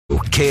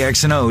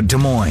KXNO Des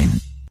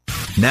Moines.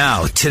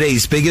 Now,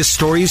 today's biggest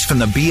stories from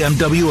the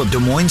BMW of Des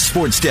Moines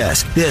Sports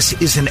Desk. This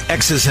is an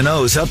X's and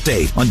O's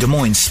update on Des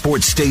Moines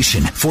Sports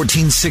Station,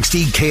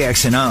 1460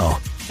 KXNO.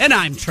 And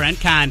I'm Trent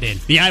Condon.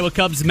 The Iowa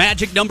Cubs'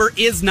 magic number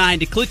is 9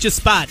 to clinch a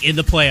spot in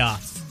the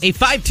playoffs. A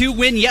 5-2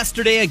 win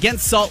yesterday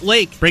against Salt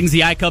Lake brings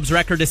the I-Cubs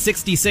record to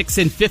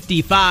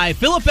 66-55.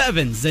 Phillip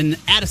Evans and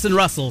Addison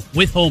Russell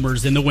with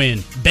homers in the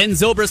win. Ben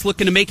Zobrist,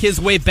 looking to make his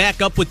way back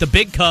up with the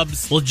big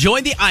Cubs, will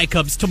join the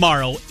I-Cubs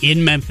tomorrow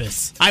in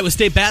Memphis. Iowa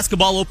State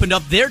basketball opened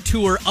up their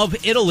tour of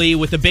Italy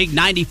with a big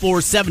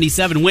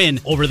 94-77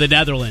 win over the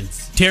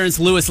Netherlands. Terrence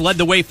Lewis led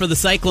the way for the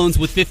Cyclones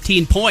with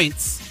 15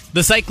 points.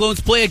 The Cyclones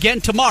play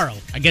again tomorrow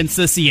against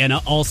the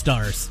Siena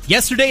All-Stars.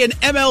 Yesterday in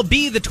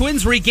MLB, the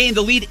Twins regained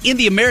the lead in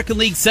the American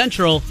League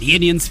Central. The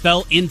Indians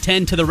fell in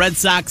 10 to the Red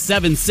Sox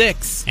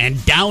 7-6.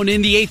 And down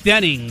in the 8th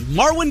inning,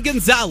 Marwin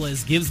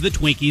Gonzalez gives the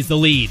Twinkies the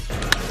lead.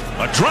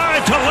 A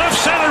drive to left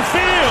center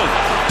field.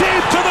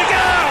 Deep to the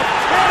gap.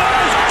 It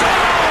is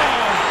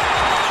gone.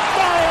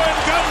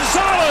 Marwin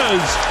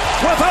Gonzalez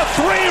with a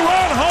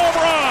 3-run home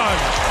run.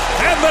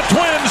 And the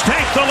Twins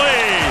take the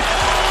lead.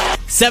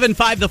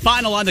 7-5 the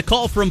final on the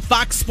call from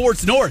Fox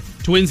Sports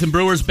North. Twins and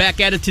Brewers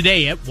back at it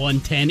today at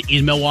 1:10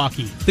 in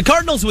Milwaukee. The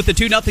Cardinals with the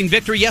 2-0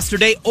 victory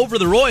yesterday over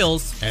the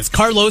Royals as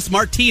Carlos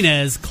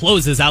Martinez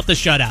closes out the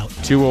shutout.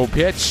 2-0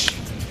 pitch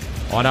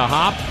on a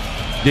hop.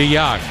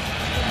 DeYoung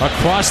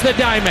across the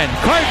diamond.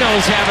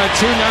 Cardinals have a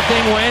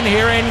 2-0 win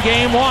here in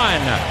Game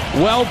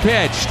 1. Well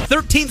pitched.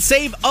 13th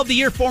save of the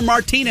year for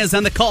Martinez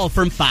on the call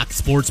from Fox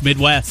Sports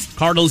Midwest.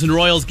 Cardinals and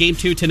Royals Game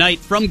 2 tonight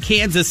from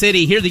Kansas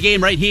City. Hear the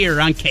game right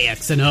here on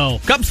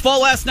KXNO. Cubs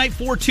fall last night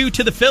 4-2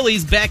 to the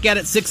Phillies. Back at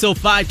it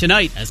 6:05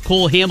 tonight as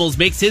Cole Hamels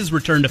makes his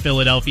return to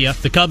Philadelphia.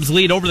 The Cubs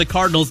lead over the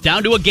Cardinals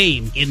down to a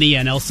game in the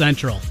NL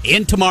Central.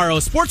 And tomorrow,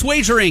 sports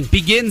wagering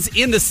begins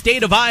in the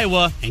state of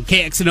Iowa, and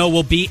KXNO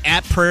will be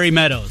at Prairie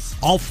Meadows.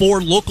 All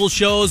 4 local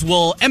shows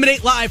will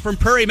emanate live from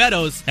Prairie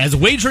Meadows as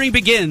wagering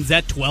begins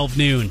at 12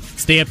 noon.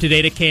 Stay up to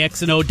date at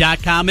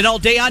KXNO.com and all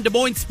day on Des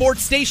Moines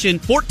Sports Station,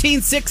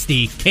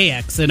 1460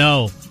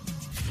 KXNO.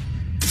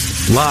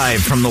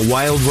 Live from the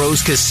Wild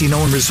Rose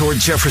Casino and Resort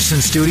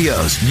Jefferson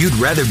Studios. You'd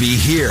rather be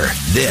here.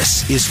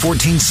 This is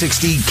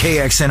 1460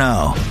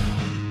 KXNO.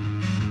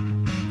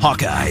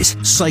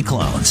 Hawkeyes,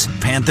 Cyclones,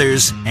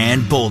 Panthers,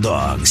 and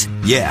Bulldogs.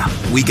 Yeah,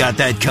 we got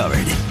that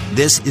covered.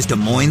 This is Des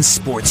Moines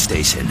Sports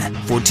Station,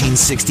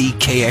 1460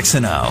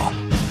 KXNO.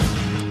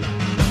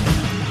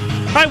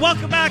 All right,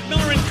 welcome back.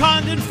 Miller and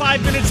Condon,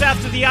 5 minutes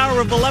after the hour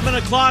of 11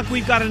 o'clock.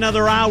 We've got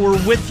another hour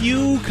with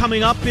you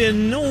coming up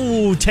in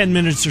 10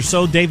 minutes or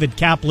so. David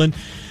Kaplan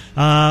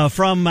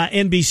from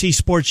NBC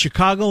Sports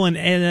Chicago and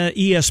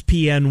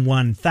ESPN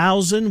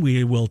 1000.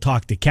 We will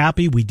talk to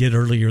Cappy. We did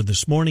earlier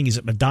this morning. He's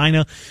at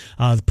Medina,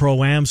 the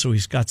Pro-Am, so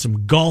he's got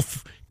some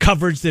golf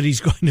coverage that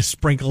he's going to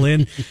sprinkle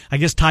in. I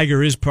guess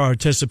Tiger is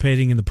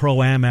participating in the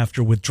Pro-Am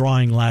after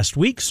withdrawing last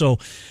week, so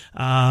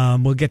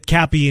we'll get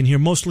Cappy in here,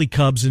 mostly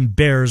Cubs and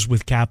Bears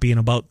with Cappy in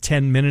about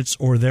 10 minutes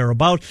or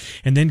thereabout.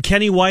 And then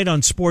Kenny White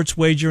on sports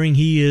wagering.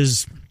 He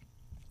is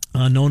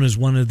known as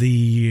one of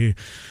the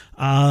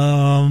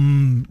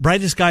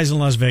brightest guys in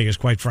Las Vegas,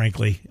 quite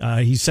frankly.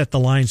 He set the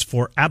lines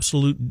for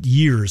absolute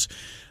years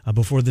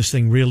before this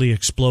thing really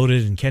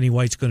exploded, and Kenny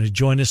White's going to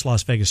join us,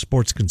 Las Vegas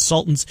Sports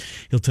Consultants.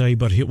 He'll tell you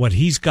about what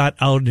he's got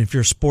out, and if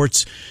you're a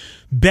sports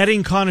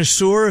betting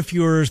connoisseur, if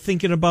you're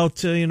thinking about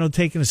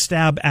taking a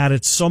stab at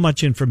it, so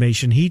much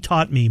information. He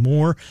taught me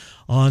more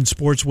on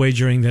sports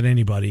wagering than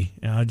anybody,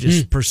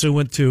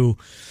 pursuant to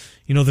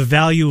the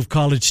value of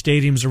college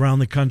stadiums around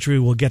the country.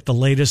 We'll get the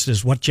latest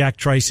as what Jack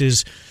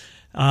Trice's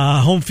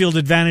home field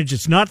advantage.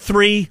 It's not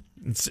 3.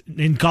 It's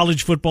in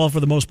college football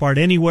for the most part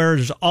anywhere.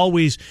 There's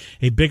always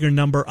a bigger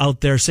number out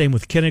there. Same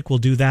with Kinnick. We'll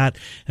do that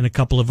and a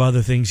couple of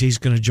other things. He's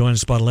going to join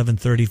us about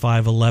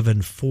 11:35,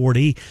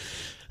 11:40.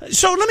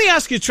 So let me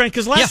ask you, Trent,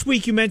 because last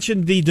week you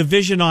mentioned the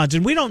division odds,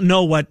 and we don't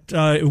know what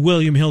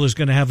William Hill is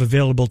going to have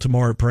available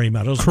tomorrow at Prairie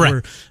Meadows.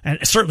 Correct. We're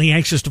certainly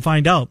anxious to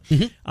find out.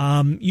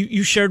 Mm-hmm.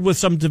 You shared with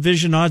some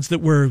division odds that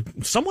were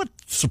somewhat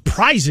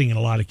surprising in a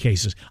lot of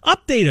cases.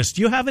 Update us.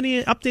 Do you have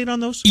any update on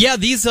those? Yeah,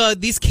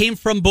 these came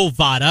from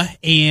Bovada,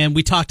 and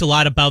we talked a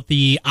lot about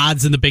the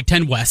odds in the Big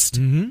Ten West.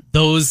 Mm-hmm.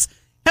 Those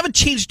haven't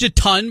changed a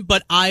ton,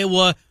 but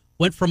Iowa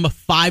went from a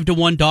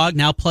 5-1 dog,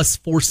 now plus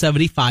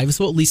 475,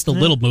 so at least a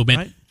little movement.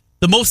 Right.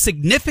 The most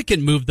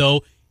significant move,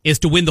 though, is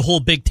to win the whole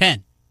Big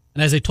Ten.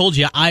 And as I told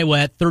you, Iowa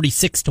at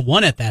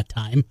 36-1 at that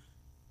time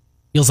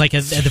feels like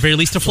at the very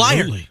least a flyer.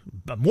 Absolutely.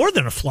 But more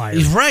than a flyer.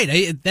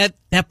 Right.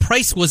 That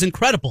price was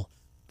incredible.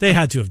 They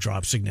had to have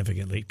dropped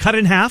significantly. Cut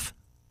in half?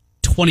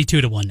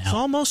 22-1 now. It's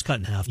almost cut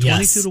in half.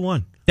 Yes.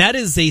 22-1. That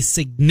is a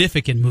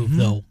significant move,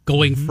 though,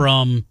 going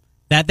from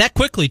that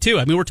quickly, too.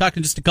 I mean, we're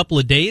talking just a couple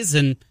of days,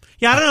 and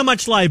yeah, I don't know how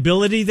much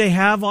liability they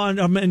have on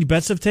how many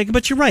bets have taken,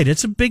 but you're right.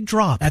 It's a big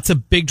drop. That's a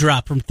big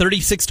drop from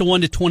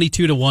 36-1 to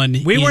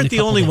 22-1. We weren't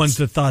the only ones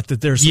that thought that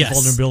there's some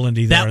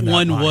vulnerability there. That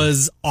one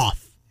was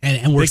off,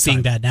 and we're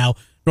seeing that now.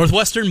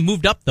 Northwestern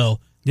moved up, though.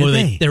 Did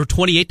they? They were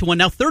 28-1,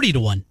 now 30-1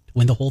 to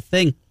win the whole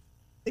thing.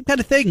 Same kind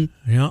of thing.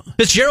 Yeah.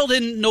 Fitzgerald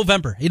in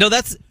November.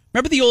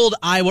 Remember the old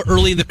Iowa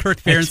early in the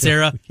Kirk Ferentz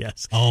era?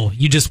 Yes. Oh,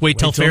 you just wait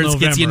till Ferentz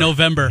gets you in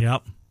November.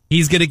 Yep.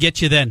 He's going to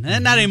get you then.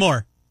 And not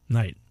anymore.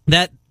 Right.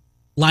 That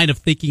line of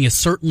thinking is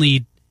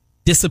certainly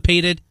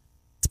dissipated.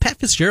 It's Pat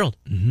Fitzgerald.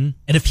 Mm-hmm.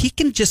 And if he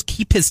can just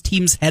keep his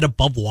team's head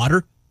above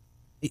water,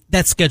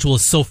 that schedule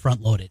is so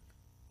front-loaded.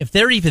 If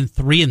they're even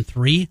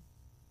 3-3,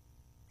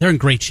 they're in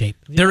great shape.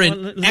 They're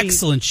in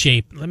excellent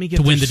shape to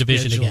win the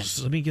division again.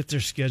 Let me get their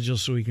schedule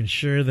so we can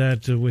share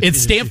that with It's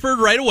Stanford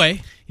right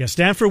away. Yeah,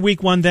 Stanford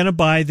week 1, then a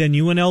bye, then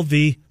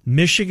UNLV,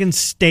 Michigan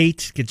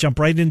State, jump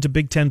right into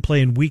Big Ten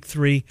play in week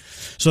 3.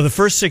 So the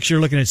first 6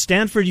 you're looking at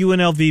Stanford,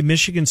 UNLV,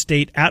 Michigan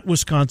State, at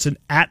Wisconsin,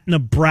 at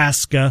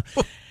Nebraska,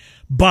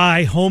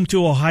 bye, home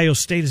to Ohio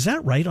State. Is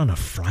that right, on a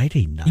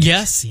Friday night?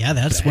 Yes, yeah,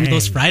 that's one of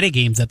those Friday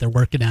games that they're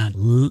working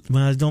on.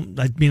 Well, I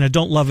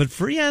don't love it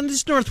and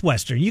it's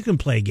Northwestern. You can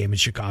play a game in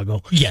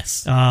Chicago.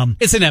 Yes.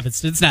 It's in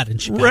Evanston. It's not in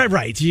Chicago.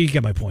 Right. You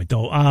get my point,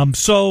 though.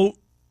 So,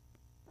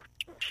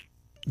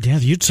 yeah,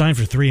 you'd sign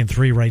for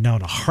 3-3 right now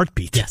in a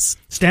heartbeat. Yes.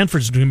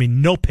 Stanford's going to be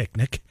no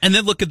picnic. And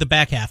then look at the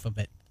back half of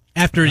it.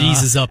 After it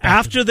eases up.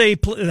 After they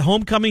play,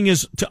 homecoming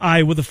is to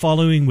Iowa the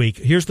following week.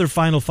 Here's their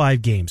final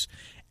 5 games.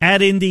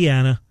 At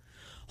Indiana,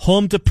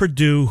 home to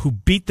Purdue, who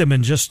beat them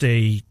in just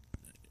a...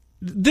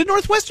 Did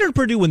Northwestern or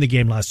Purdue win the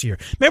game last year?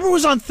 Remember, it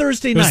was on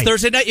Thursday night. It was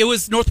Thursday night. It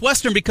was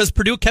Northwestern because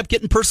Purdue kept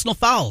getting personal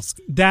fouls.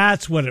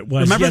 That's what it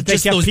was. Remember, they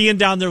kept peeing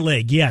down their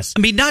leg, yes.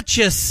 I mean, not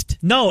just...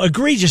 No,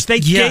 egregious.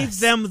 They gave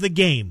them the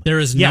game. There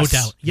is no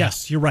doubt.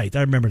 Yes, you're right. I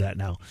remember that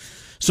now.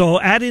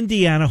 So, at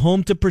Indiana,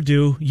 home to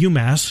Purdue,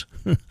 UMass.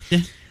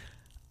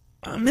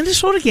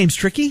 Minnesota game's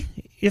tricky,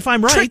 if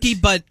I'm right. Tricky,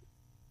 but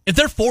if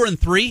they're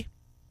 4-3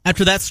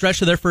 after that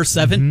stretch of their first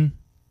 7...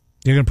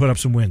 You're going to put up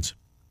some wins.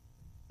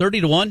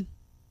 30-1?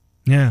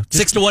 Yeah.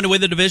 6-1 to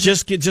win the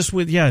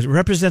division?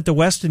 Represent the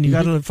West, and you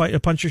got to fight a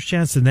puncher's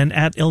chance, and then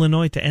at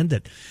Illinois to end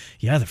it.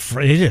 Yeah,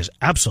 it is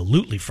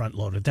absolutely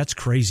front-loaded. That's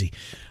crazy.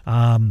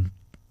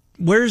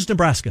 Where's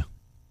Nebraska?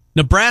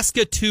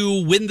 Nebraska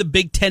to win the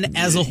Big Ten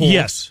as a whole.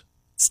 Yes.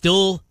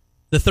 Still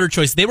the third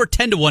choice. They were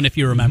 10-1, if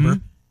you remember.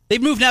 Mm-hmm.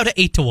 They've moved now to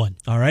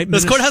 8-1. All right.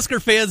 Those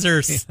Cornhusker fans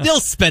are still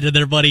spending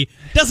their money.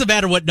 Doesn't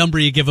matter what number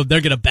you give them,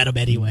 they're going to bet them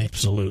anyway.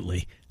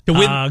 Absolutely. To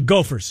win,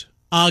 Gophers.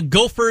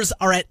 Gophers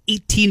are at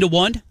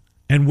 18-1.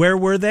 And where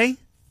were they?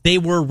 They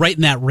were right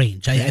in that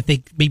range. I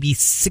think maybe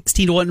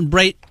 16-1.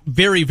 Right,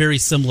 very, very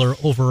similar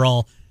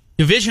overall.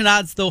 Division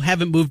odds, though,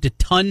 haven't moved a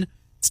ton.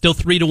 Still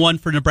 3-1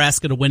 for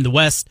Nebraska to win the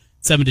West,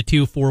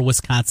 7-2 for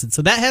Wisconsin.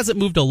 So that hasn't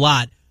moved a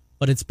lot,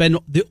 but it's been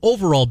the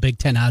overall Big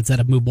Ten odds that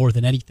have moved more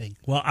than anything.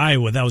 Well,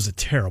 Iowa, that was a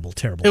terrible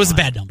It was a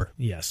bad number.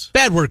 Yes.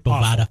 Bad work,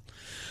 Bovada.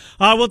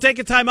 We'll take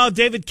a timeout.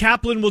 David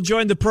Kaplan will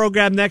join the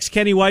program next.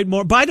 Kenny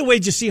Whitemore. By the way,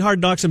 did you see Hard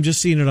Knocks? I'm just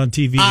seeing it on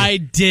TV. I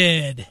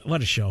did.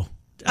 What a show.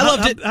 I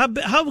loved it.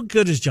 How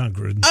good is John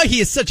Gruden? Oh,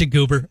 he is such a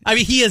goober. I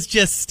mean,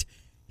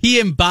 he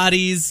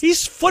embodies.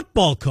 He's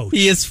football coach.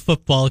 He is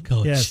football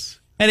coach. Yes.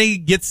 And he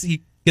gets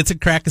a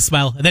crack, a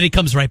smile, and then he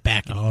comes right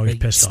back. Oh, he's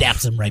pissed off.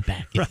 Snaps him right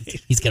back.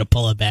 Right. He's going to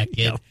pull it back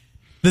in. Yep.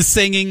 The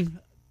singing.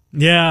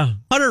 Yeah.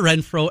 Hunter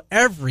Renfrow,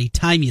 every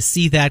time you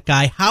see that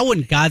guy, how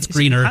in God's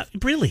green earth?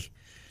 Really?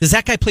 Does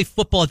that guy play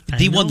football at the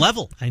D1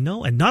 level? I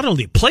know. And not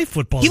only play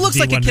football, he looks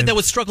like a kid that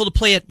would struggle to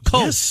play at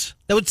Coast.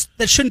 Yes.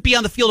 That shouldn't be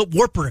on the field at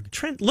Wartburg.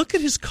 Trent, look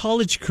at his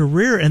college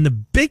career and the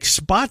big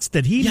spots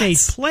that he made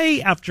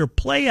play after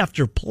play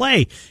after play.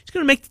 He's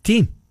going to make the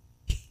team.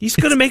 He's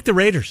going to make the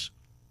Raiders.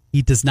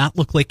 He does not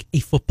look like a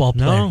football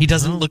player. No, he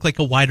doesn't look like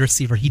a wide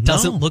receiver. He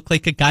doesn't look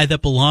like a guy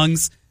that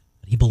belongs.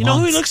 He belongs. You know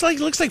who he looks like?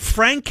 He looks like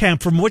Frank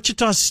Camp from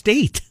Wichita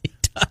State. He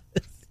does.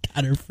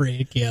 Connor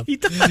Frank Camp. He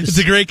does. It's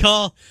a great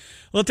call.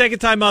 We'll take a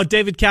timeout.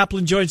 David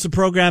Kaplan joins the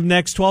program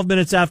next, 12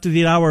 minutes after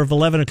the hour of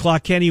 11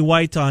 o'clock. Kenny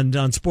White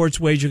on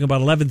Sports Wagering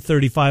about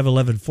 11:35,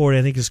 11:40.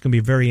 I think it's going to be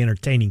a very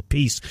entertaining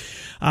piece.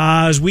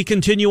 As we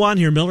continue on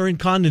here, Miller and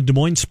Condon, Des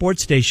Moines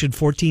Sports Station,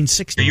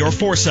 1460. Your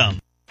foursome.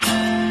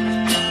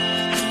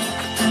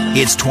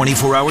 It's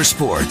 24-hour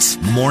sports,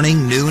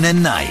 morning, noon,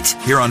 and night,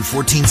 here on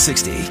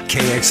 1460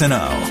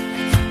 KXNO.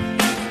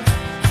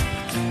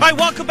 All right,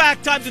 welcome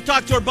back. Time to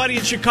talk to our buddy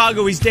in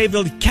Chicago. He's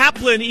David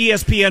Kaplan,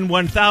 ESPN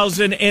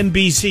 1000,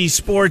 NBC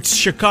Sports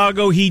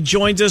Chicago. He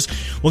joins us.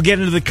 We'll get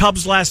into the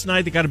Cubs last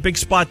night. They got a big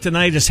spot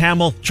tonight as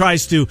Hamill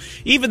tries to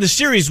even the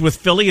series with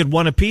Philly at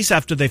 1 apiece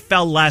after they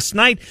fell last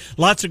night.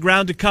 Lots of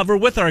ground to cover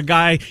with our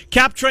guy,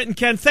 Cap Trenton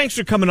Ken. Thanks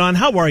for coming on.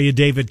 How are you,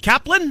 David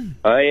Kaplan?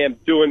 I am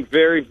doing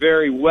very,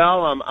 very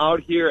well. I'm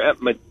out here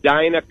at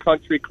Medina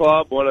Country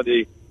Club, one of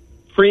the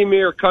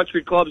premier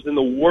country clubs in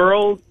the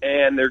world,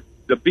 and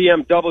the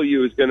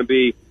BMW is going to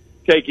be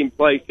taking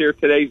place here.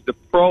 Today's the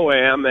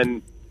Pro-Am,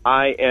 and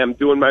I am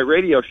doing my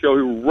radio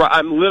show.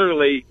 I'm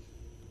literally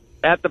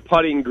at the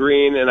putting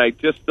green, and I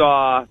just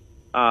saw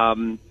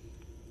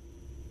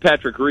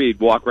Patrick Reed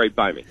walk right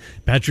by me.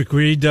 Patrick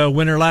Reed,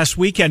 winner last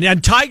weekend.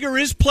 And Tiger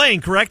is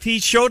playing, correct? He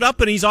showed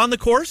up, and he's on the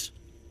course?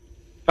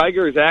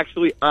 Tiger is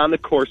actually on the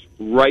course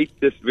right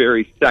this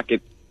very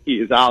second.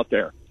 He is out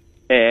there,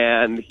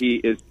 and he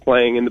is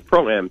playing in the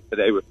Pro-Am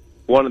today with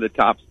one of the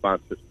top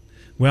sponsors.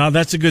 Well,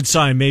 that's a good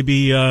sign.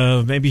 Maybe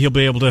he'll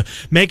be able to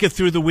make it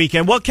through the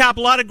weekend. Well, Cap,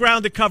 a lot of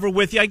ground to cover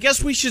with you. I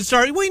guess we should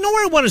start. Well, you know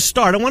where I want to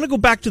start? I want to go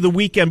back to the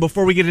weekend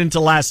before we get into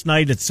last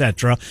night,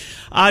 etc.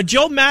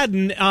 Joe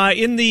Madden,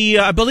 in the,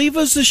 I believe it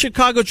was the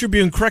Chicago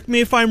Tribune, correct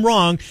me if I'm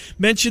wrong,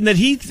 mentioned that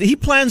he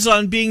plans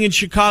on being in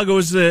Chicago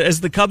as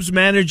the Cubs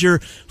manager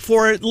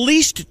for at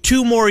least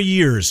 2 more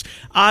years.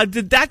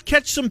 Did that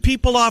catch some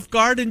people off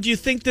guard, and do you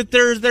think that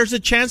there's a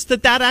chance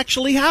that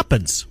actually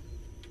happens?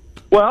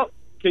 Well,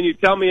 can you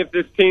tell me if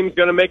this team's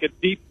going to make a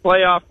deep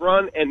playoff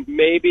run and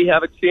maybe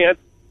have a chance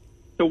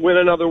to win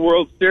another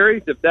World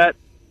Series? If that,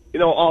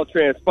 all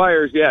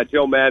transpires, yeah,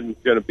 Joe Madden's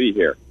going to be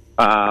here.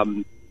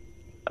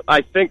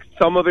 I think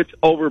some of it's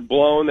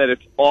overblown, that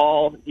it's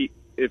all,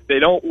 if they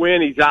don't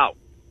win, he's out.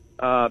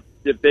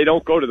 If they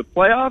don't go to the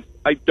playoffs,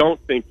 I don't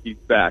think he's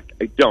back.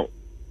 I don't.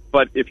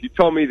 But if you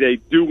told me they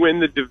do win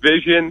the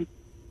division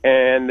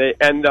and they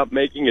end up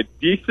making a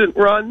decent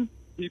run,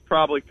 he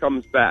probably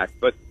comes back.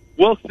 But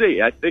we'll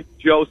see. I think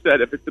Joe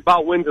said if it's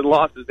about wins and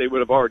losses, they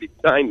would have already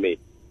signed me.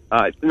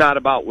 It's not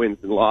about wins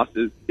and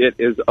losses. It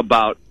is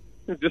about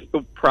just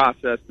the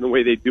process and the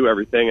way they do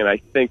everything, and I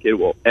think it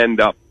will end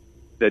up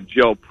that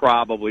Joe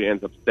probably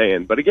ends up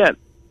staying. But again,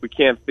 we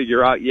can't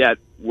figure out yet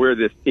where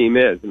this team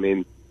is. I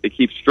mean, they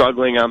keep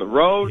struggling on the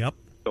road, Yep.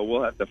 So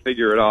we'll have to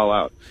figure it all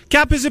out.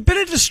 Cap, has it been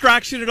a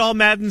distraction at all,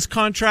 Madden's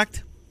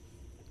contract?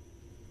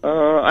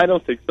 I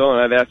don't think so,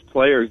 and I've asked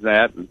players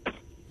that, and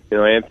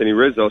Anthony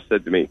Rizzo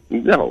said to me,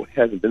 no, it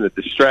hasn't been a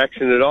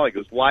distraction at all. He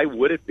goes, why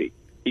would it be?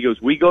 He goes,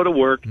 we go to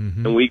work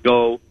and we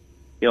go,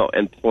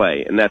 and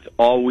play, and that's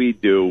all we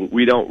do.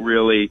 We don't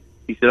really,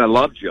 he said, I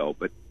love Joe,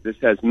 but this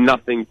has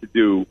nothing to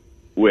do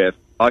with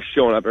us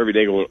showing up every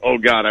day going, oh,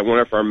 God, I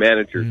wonder if our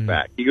manager's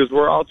back. He goes,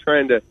 we're all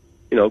trying to,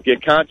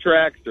 get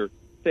contracts or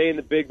stay in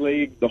the big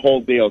league, the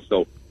whole deal.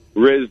 So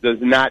Riz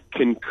does not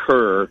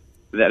concur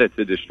that it's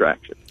a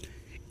distraction.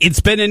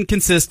 It's been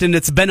inconsistent.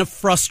 It's been a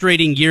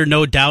frustrating year,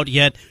 no doubt,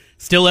 yet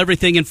still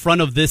everything in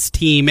front of this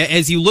team.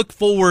 As you look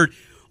forward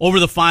over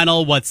the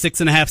final,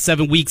 6.5,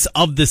 7 weeks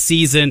of the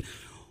season,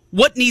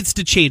 what needs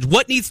to change?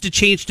 What needs to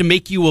change to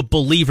make you a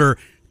believer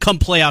come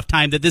playoff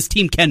time that this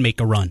team can make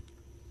a run?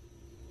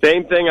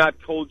 Same thing I've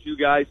told you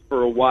guys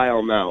for a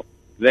while now.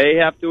 They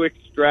have to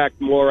extract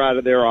more out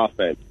of their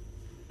offense.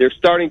 Their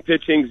starting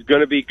pitching is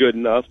going to be good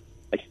enough.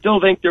 I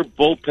still think their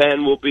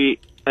bullpen will be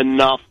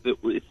enough that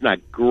it's not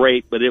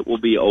great, but it will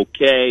be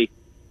okay.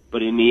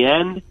 But in the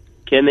end,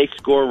 can they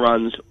score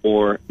runs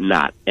or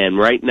not? And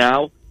right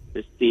now,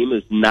 this team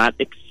is not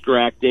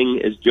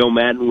extracting, as Joe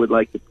Madden would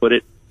like to put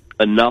it,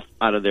 enough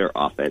out of their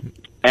offense.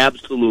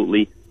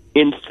 Absolutely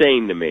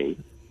insane to me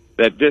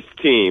that this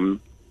team,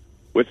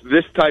 with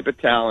this type of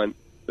talent,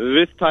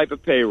 this type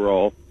of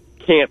payroll,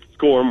 can't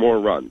score more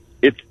runs.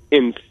 It's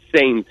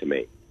insane to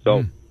me.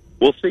 So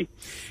we'll see.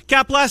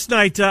 Cap, last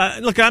night,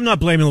 look, I'm not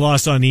blaming the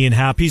loss on Ian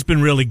Happ. He's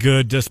been really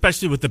good,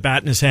 especially with the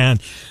bat in his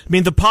hand. I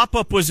mean, the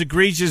pop-up was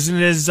egregious,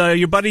 and as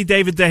your buddy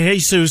David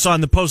DeJesus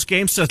on the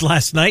post-game said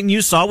last night,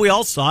 and we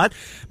all saw it.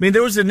 I mean,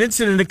 there was an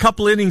incident a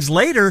couple innings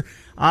later,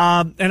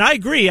 and I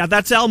agree,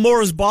 that's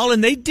Almora's ball,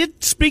 and they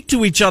did speak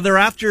to each other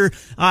after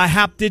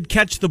Happ did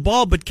catch the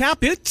ball. But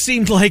Cap, it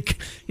seemed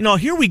like,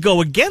 here we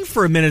go again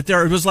for a minute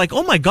there. It was like,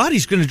 oh my God,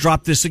 he's going to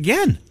drop this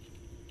again.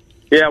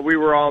 Yeah, we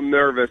were all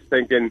nervous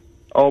thinking,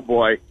 oh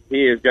boy,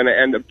 he is going to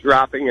end up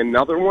dropping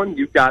another one.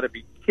 You've got to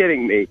be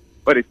kidding me.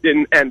 But it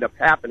didn't end up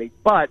happening.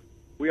 But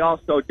we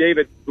also,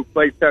 David, who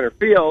played center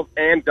field,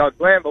 and Doug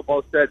Glanville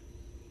both said,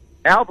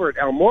 Albert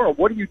Almora,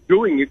 what are you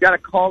doing? You've got to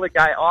call the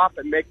guy off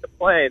and make the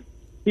play. And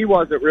he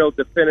wasn't real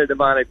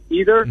definitive on it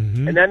either.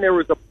 And then there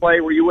was a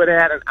play where you would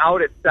have had an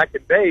out at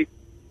second base,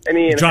 and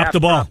he dropped the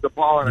ball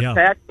on a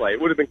tag play. It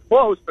would have been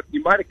close, but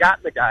you might have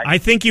gotten the guy. I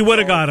think you would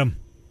have got him.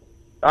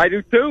 I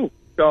do too.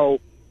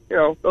 So,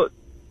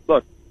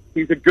 look,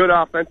 he's a good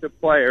offensive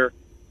player,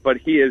 but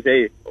he is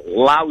a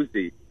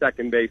lousy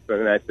second baseman,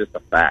 and that's just a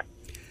fact.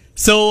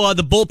 So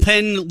the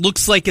bullpen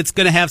looks like it's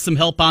going to have some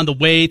help on the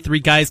way. 3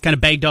 guys kind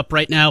of banged up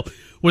right now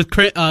with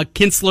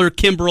Kinsler,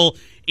 Kimbrel,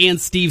 and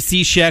Steve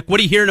Cishek. What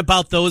are you hearing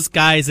about those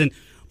guys? And,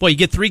 boy, you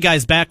get 3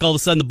 guys back, all of a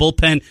sudden the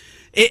bullpen,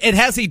 it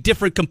has a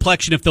different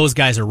complexion if those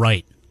guys are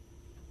right.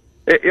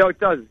 It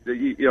does.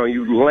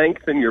 You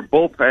lengthen your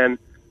bullpen.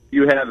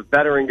 You have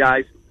veteran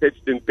guys who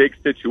pitched in big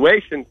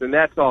situations, and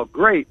that's all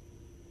great.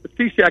 But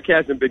Cishek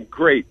hasn't been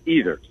great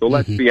either, so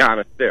let's be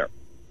honest there.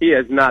 He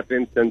has not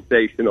been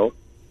sensational.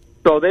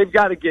 So they've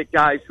got to get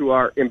guys who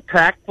are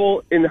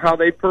impactful in how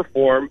they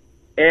perform,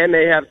 and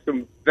they have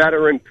some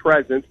veteran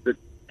presence that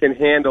can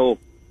handle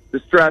the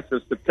stress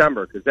of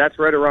September, because that's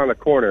right around the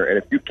corner. And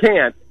if you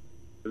can't,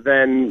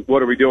 then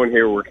what are we doing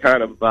here? We're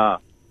kind of,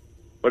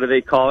 what do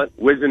they call it?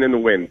 Whizzing in the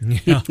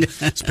wind. Yeah,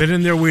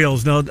 spinning their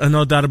wheels, no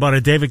doubt about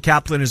it. David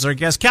Kaplan is our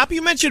guest. Cap,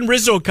 you mentioned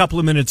Rizzo a couple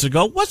of minutes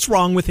ago. What's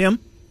wrong with him?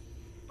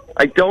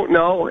 I don't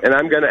know, and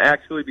I'm going to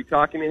actually be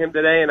talking to him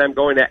today, and I'm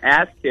going to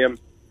ask him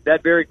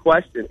that very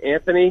question.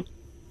 Anthony,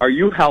 are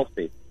you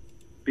healthy?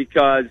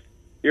 Because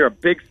you're a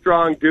big,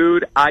 strong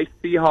dude. I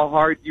see how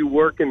hard you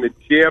work in the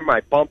gym.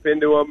 I bump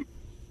into him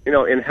in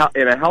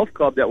a health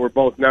club that we're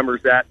both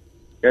members at.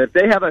 And if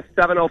they have a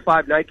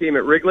 7:05 night game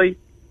at Wrigley,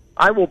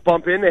 I will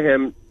bump into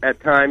him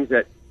at times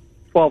at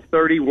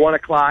 12:30, 1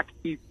 o'clock.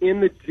 He's in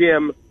the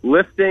gym,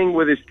 lifting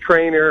with his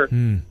trainer,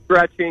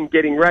 stretching,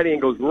 getting ready,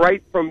 and goes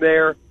right from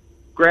there,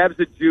 grabs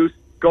a juice,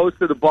 goes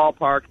to the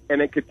ballpark,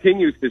 and then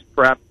continues his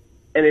prep.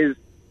 And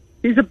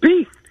he's a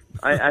beast.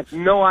 I have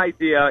no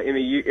idea in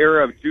the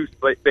era of juice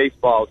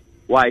baseballs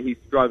why he's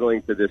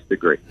struggling to this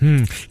degree.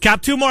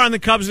 Cap, two more on the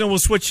Cubs, and then we'll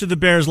switch to the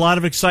Bears. A lot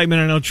of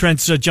excitement. I know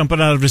Trent's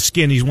jumping out of his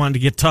skin. He's wanting to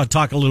get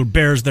talk a little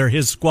Bears. They're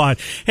his squad.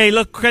 Hey,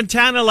 look,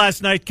 Quintana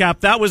last night, Cap,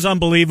 that was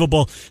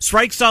unbelievable.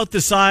 Strikes out the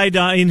side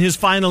in his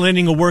final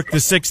inning of work, the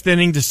sixth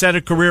inning, to set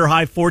a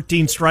career-high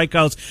 14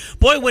 strikeouts.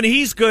 Boy, when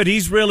he's good,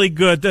 he's really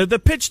good. The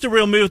pitch to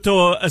Real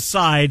Muto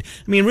aside,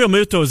 I mean, Real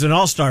Muto is an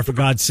all-star, for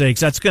God's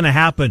sakes. That's going to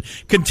happen.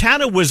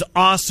 Quintana was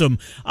awesome.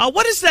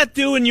 What does that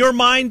do in your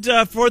mind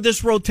for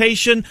this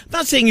rotation? I'm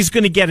not saying he's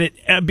going to get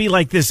it be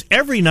like this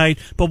every night,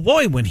 but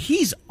boy, when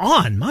he's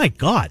on, my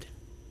God.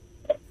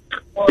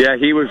 Yeah,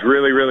 he was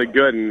really, really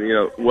good.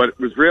 And, what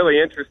was really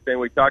interesting,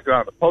 we talked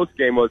about in the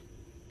postgame, was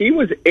he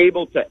was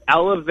able to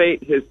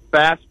elevate his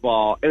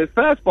fastball. And his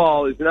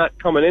fastball is not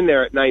coming in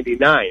there at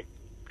 99.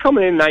 It's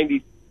coming in 90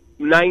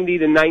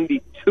 to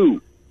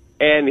 92.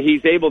 And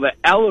he's able to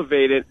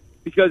elevate it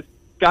because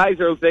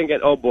guys are thinking,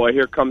 oh, boy,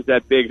 here comes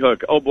that big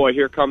hook. Oh, boy,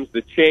 here comes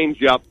the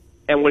changeup.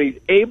 And when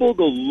he's able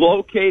to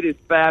locate his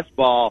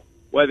fastball,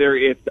 whether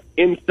it's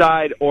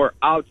inside or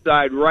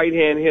outside,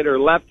 right-hand hitter,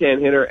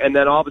 left-hand hitter, and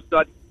then all of a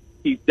sudden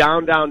he's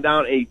down,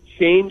 and he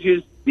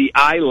changes the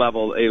eye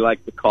level, they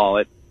like to call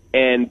it,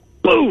 and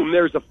boom,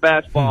 there's a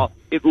fastball.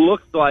 It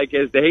looks like,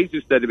 as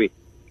DeJesus said to me,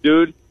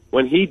 dude,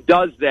 when he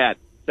does that,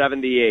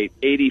 78,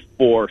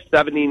 84,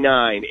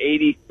 79,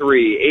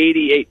 83,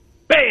 88,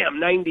 bam,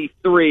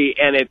 93,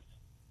 and it's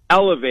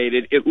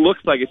elevated, it looks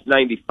like it's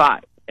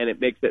 95. And it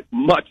makes it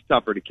much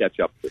tougher to catch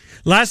up to.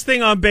 Last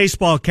thing on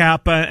baseball,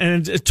 Cap,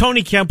 and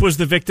Tony Kemp was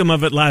the victim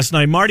of it last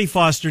night. Marty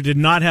Foster did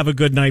not have a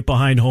good night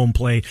behind home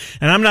plate,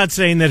 and I'm not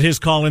saying that his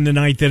call in the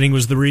ninth inning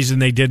was the reason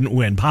they didn't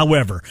win.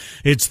 However,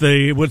 it's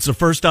the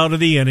first out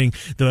of the inning.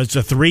 It's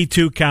a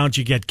 3-2 count.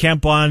 You get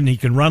Kemp on, he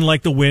can run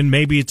like the wind.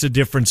 Maybe it's a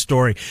different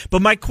story.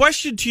 But my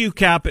question to you,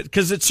 Cap,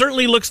 because it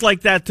certainly looks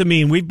like that to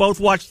me, and we've both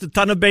watched a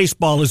ton of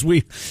baseball as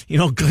we,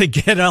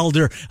 get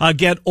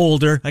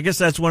older. I guess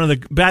that's one of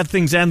the bad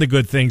things and the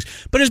good things.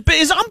 But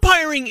is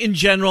umpiring in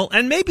general,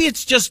 and maybe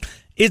it's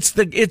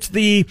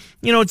the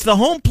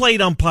home plate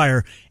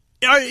umpire,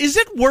 is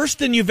it worse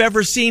than you've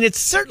ever seen? It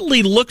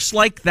certainly looks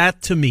like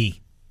that to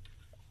me.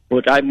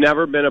 Look, I've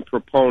never been a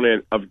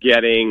proponent of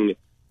getting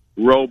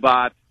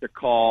robots to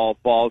call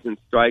balls and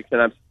strikes,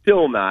 and I'm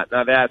still not.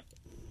 And I've asked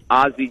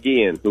Ozzie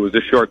Guillen, who was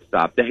a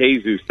shortstop,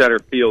 DeJesus, center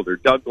fielder,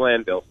 Doug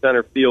Glanville,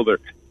 center fielder.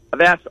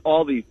 I've asked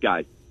all these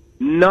guys.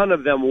 None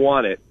of them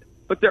want it.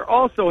 But there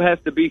also has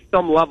to be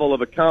some level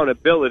of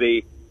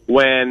accountability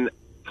when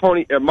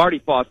Marty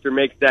Foster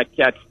makes that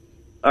catch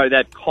or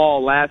that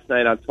call last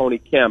night on Tony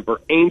Kemp, or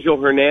Angel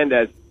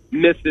Hernandez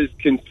misses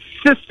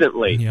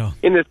consistently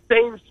in the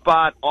same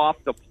spot off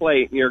the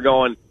plate, and you're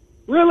going,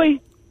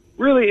 really?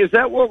 Is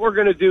that what we're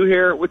going to do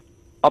here with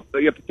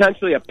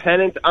potentially a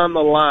pennant on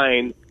the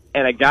line,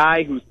 and a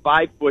guy who's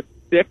 5'6"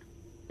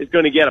 is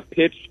going to get a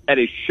pitch at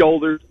his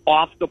shoulders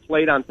off the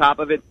plate on top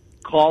of it?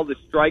 Called a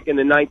strike in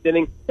the ninth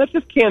inning? That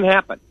just can't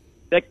happen.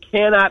 That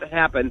cannot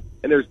happen,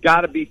 and there's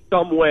got to be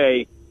some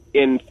way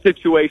in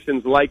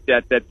situations like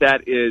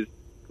that is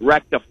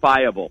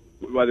rectifiable,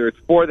 whether it's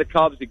for the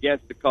Cubs,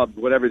 against the Cubs,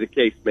 whatever the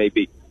case may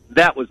be.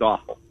 That was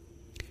awful.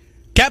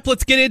 Cap,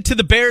 let's get into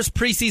the Bears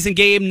preseason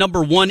game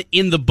number 1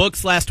 in the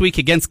books last week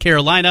against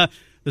Carolina.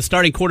 The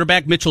starting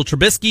quarterback, Mitchell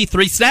Trubisky,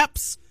 3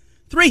 snaps,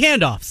 3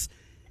 handoffs.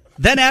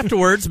 Then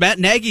afterwards, Matt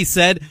Nagy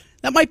said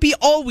that might be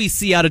all we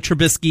see out of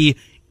Trubisky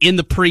in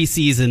the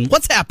preseason.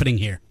 What's happening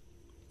here?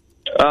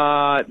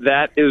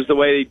 That is the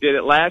way they did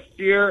it last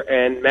year,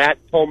 and Matt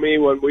told me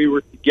when we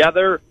were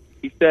together,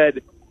 he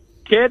said,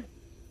 kid,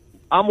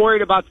 I'm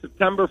worried about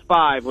September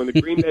 5 when the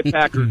Green Bay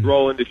Packers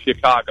roll into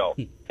Chicago.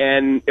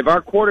 And if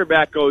our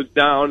quarterback goes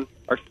down,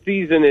 our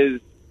season is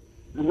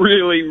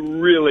really,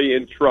 really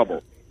in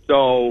trouble.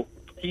 So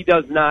he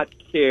does not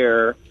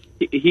care.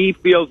 He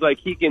feels like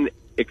he can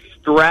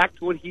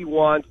extract what he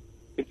wants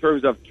in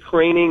terms of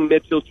training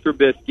Mitchell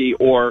Trubisky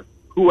or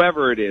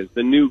whoever it is,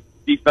 the new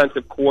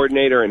defensive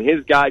coordinator and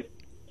his guys.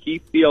 He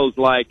feels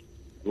like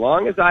as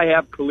long as I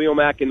have Khalil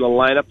Mack in the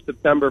lineup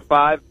September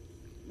 5,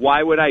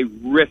 why would I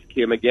risk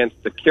him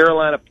against the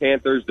Carolina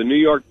Panthers, the New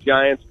York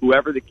Giants,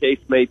 whoever the case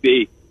may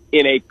be,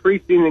 in a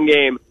preseason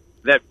game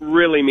that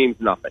really means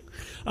nothing?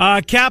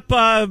 Cap,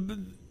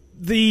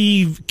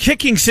 The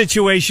kicking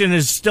situation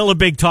is still a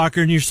big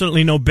talker, and you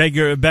certainly know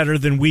better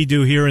than we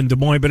do here in Des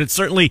Moines, but it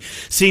certainly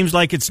seems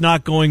like it's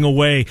not going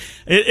away.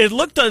 It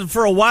looked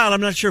for a while,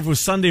 I'm not sure if it was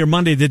Sunday or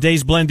Monday, the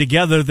days blend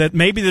together, that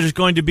maybe there's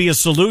going to be a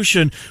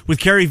solution with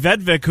Kerry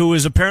Vedvik, who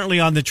is apparently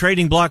on the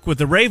trading block with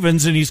the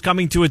Ravens, and he's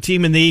coming to a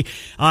team in the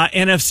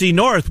NFC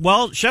North.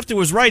 Well, Schefter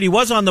was right. He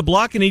was on the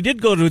block, and he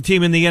did go to a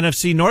team in the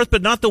NFC North,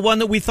 but not the one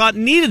that we thought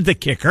needed the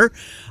kicker.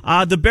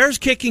 The Bears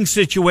kicking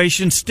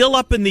situation still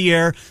up in the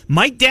air.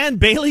 Might Dan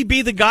Bailey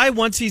be the guy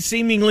once he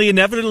seemingly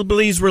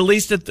inevitably is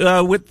released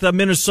with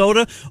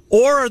Minnesota,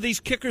 or are these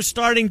kickers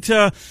starting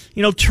to,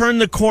 turn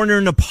the corner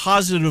in a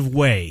positive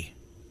way?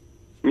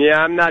 Yeah,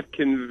 I'm not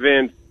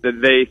convinced that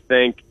they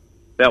think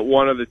that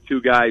one of the two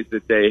guys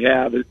that they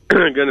have is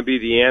going to be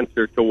the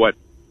answer to what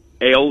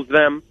ails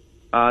them.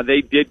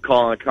 They did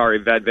call on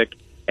Kerry Vedvik,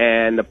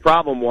 and the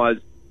problem was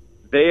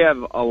they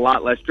have a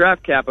lot less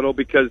draft capital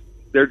because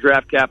their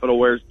draft capital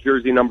wears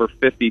jersey number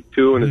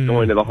 52 and is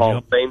going to the Hall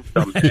of Fame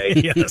someday.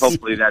 Yes.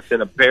 Hopefully that's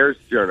in a Bears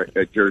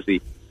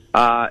jersey.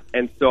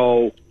 And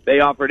so they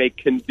offered a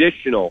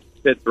conditional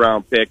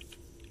fifth-round pick.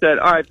 Said,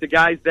 all right, if the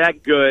guy's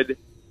that good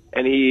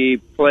and he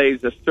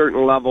plays a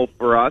certain level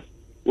for us,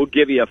 we'll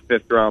give you a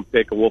fifth-round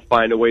pick and we'll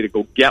find a way to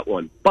go get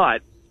one.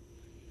 But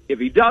if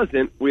he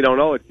doesn't, we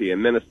don't owe it to you.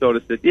 And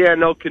Minnesota said, yeah,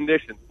 no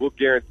conditions. We'll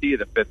guarantee you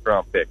the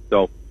fifth-round pick.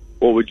 So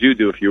what would you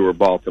do if you were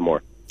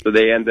Baltimore? So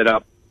they ended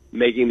up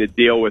making the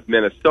deal with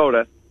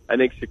Minnesota. I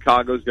think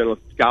Chicago's going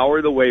to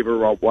scour the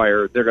waiver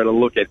wire. They're going to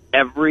look at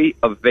every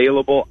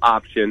available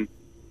option.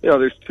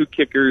 There's 2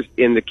 kickers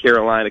in the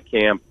Carolina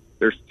camp.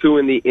 There's 2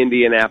 in the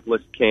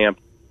Indianapolis camp.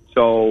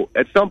 So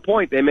at some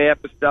point they may have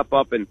to step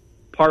up and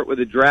part with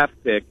a draft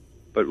pick.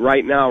 But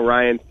right now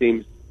Ryan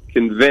seems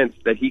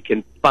convinced that he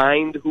can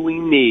find who he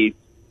needs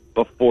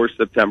before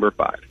September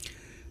 5.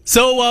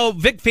 So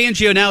Vic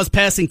Fangio now is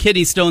passing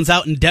kidney stones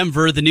out in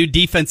Denver, the new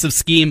defensive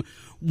scheme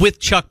with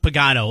Chuck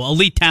Pagano,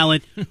 elite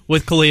talent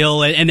with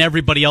Khalil and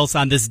everybody else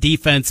on this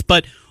defense.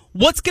 But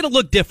what's going to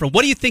look different?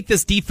 What do you think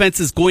this defense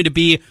is going to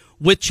be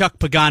with Chuck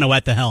Pagano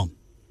at the helm?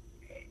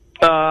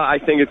 I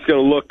think it's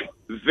going to look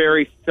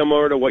very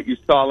similar to what you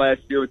saw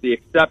last year, with the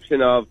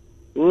exception of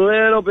a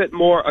little bit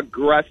more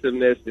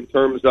aggressiveness in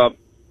terms of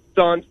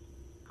stunts,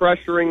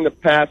 pressuring the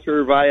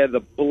passer via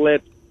the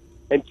blitz,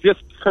 and just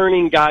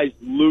turning guys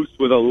loose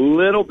with a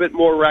little bit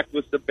more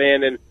reckless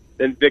abandon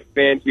than Vic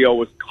Fangio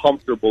was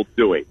comfortable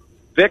doing.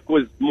 Vic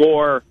was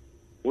more,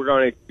 we're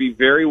going to be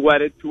very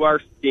wedded to our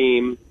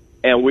scheme,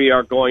 and we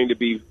are going to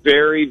be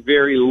very,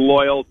 very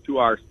loyal to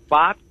our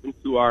spots and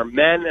to our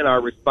men and our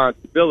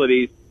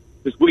responsibilities,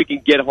 because we can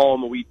get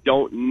home and we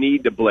don't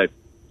need to blitz.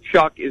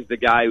 Chuck is the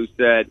guy who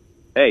said,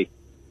 hey,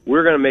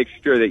 we're going to make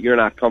sure that you're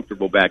not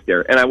comfortable back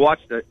there. And I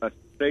watched a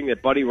thing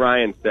that Buddy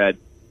Ryan said,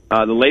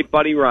 the late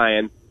Buddy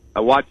Ryan. I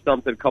watched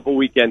something a couple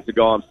weekends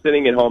ago. I'm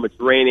sitting at home. It's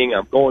raining.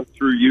 I'm going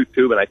through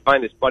YouTube, and I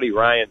find this Buddy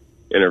Ryan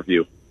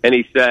interview. And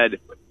he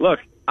said, look,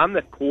 I'm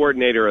the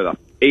coordinator of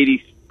the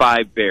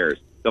 85 Bears,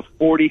 the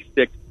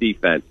 46th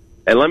defense.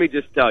 And let me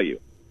just tell you,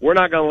 we're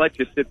not going to let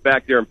you sit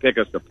back there and pick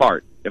us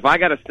apart. If I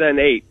got to send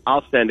 8,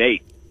 I'll send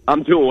 8.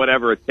 I'm doing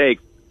whatever it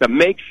takes to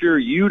make sure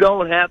you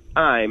don't have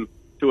time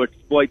to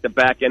exploit the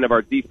back end of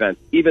our defense,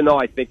 even though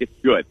I think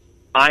it's good.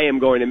 I am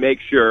going to make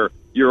sure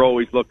you're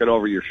always looking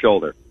over your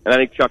shoulder. And I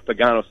think Chuck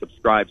Pagano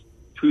subscribes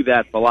to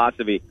that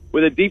philosophy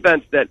with a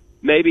defense that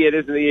maybe it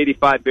isn't the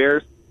 85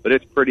 Bears, but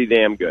it's pretty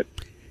damn good.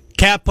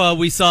 Cap,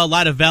 we saw a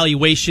lot of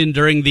valuation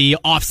during the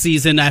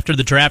offseason after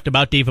the draft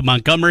about David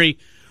Montgomery.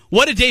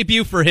 What a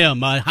debut for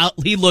him. How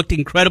he looked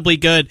incredibly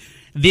good.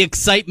 The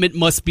excitement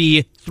must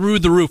be through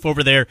the roof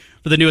over there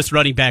for the newest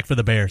running back for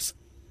the Bears.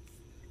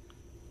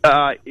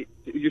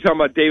 You're talking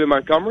about David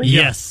Montgomery?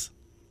 Yes.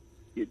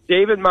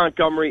 David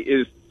Montgomery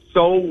is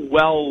so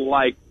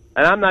well-liked,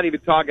 and I'm not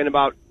even talking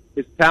about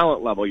his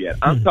talent level yet.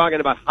 I'm talking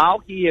about how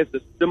he has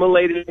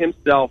assimilated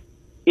himself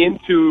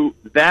into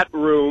that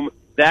room,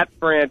 that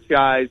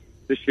franchise,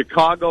 the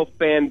Chicago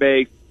fan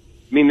base.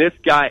 I mean, this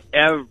guy,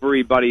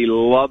 everybody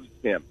loves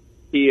him.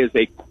 He is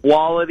a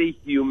quality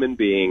human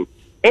being,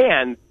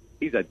 and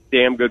he's a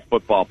damn good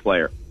football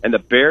player. And the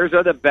Bears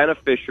are the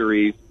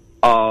beneficiaries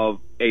of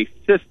a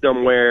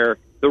system where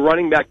the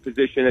running back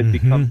position has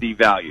become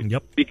devalued.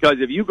 Yep. Because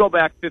if you go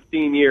back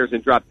 15 years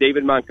and drop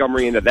David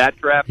Montgomery into that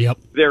draft,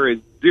 there is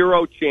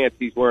zero chance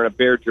he's wearing a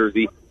Bear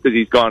jersey because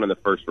he's gone in the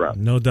first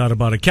round. No doubt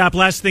about it. Cap,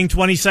 last thing,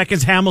 20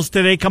 seconds. Hamels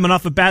today coming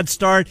off a bad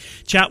start.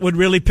 Chatwood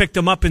really picked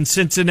him up in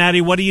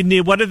Cincinnati. What do you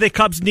need? What do the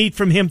Cubs need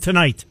from him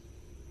tonight?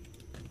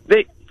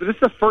 This is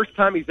the first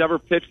time he's ever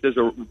pitched as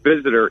a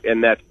visitor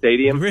in that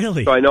stadium.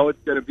 Really? So I know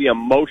it's going to be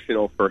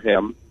emotional for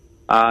him.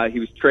 He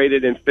was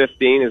traded in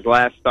 15. His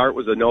last start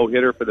was a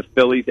no-hitter for the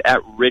Phillies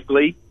at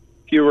Wrigley,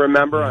 if you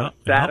remember, on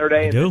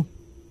Saturday. I do.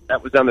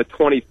 That was on the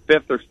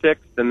 25th or 6th,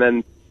 and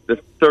then the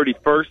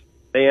 31st,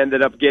 they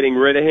ended up getting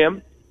rid of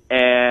him,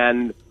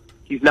 and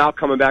he's now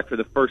coming back for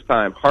the first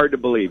time. Hard to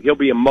believe. He'll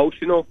be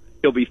emotional.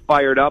 He'll be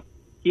fired up.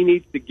 He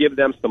needs to give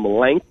them some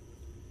length,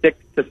 6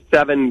 to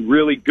 7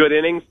 really good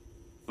innings.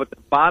 But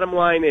the bottom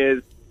line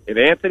is, if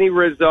Anthony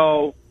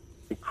Rizzo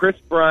Chris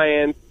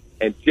Bryant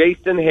and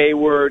Jason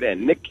Hayward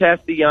and Nick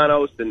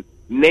Castellanos and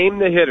name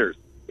the hitters.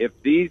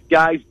 If these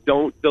guys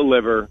don't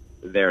deliver,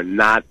 they're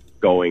not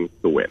going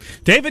to win.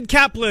 David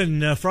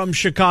Kaplan from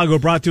Chicago,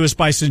 brought to us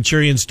by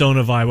Centurion Stone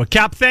of Iowa.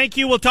 Cap, thank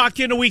you. We'll talk to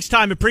you in a week's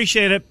time.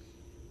 Appreciate it.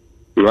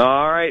 All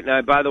right.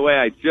 Now, by the way,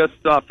 I just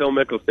saw Phil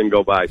Mickelson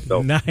go by.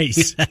 So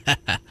nice.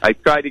 I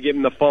tried to give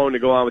him the phone to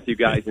go on with you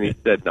guys, and he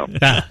said no.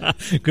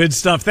 Good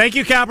stuff. Thank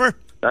you, Capper.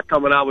 Not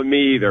coming out with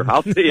me either.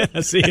 I'll see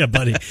you. See you,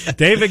 buddy.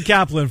 David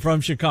Kaplan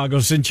from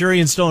Chicago,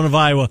 Centurion Stone of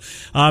Iowa,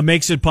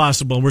 makes it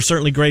possible. We're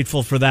certainly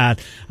grateful for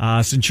that.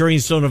 Centurion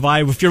Stone of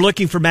Iowa. If you're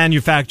looking for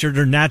manufactured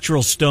or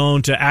natural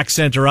stone to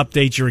accent or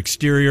update your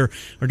exterior,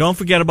 or don't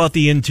forget about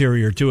the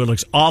interior, too. It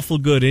looks awful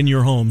good in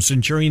your home.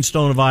 Centurion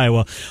Stone of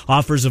Iowa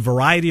offers a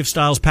variety of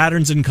styles,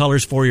 patterns, and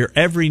colors for your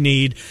every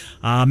need.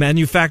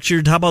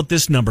 Manufactured, how about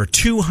this number?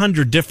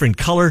 200 different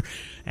color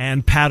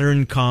and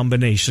pattern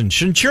combinations.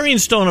 Centurion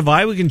Stone of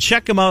Iowa, we can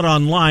check them out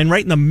online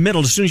right in the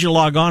middle. As soon as you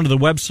log on to the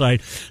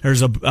website,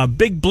 there's a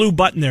big blue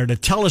button there to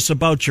tell us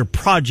about your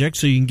project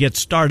so you can get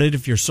started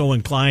if you're so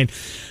inclined.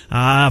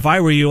 If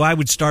I were you, I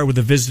would start with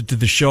a visit to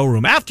the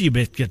showroom after you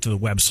get to the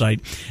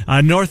website.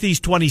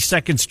 Northeast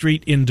 22nd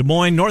Street in Des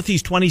Moines,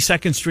 Northeast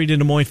 22nd Street in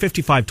Des Moines,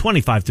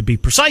 5525 to be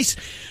precise.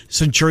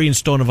 Centurion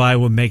Stone of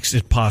Iowa makes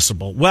it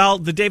possible. Well,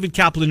 the David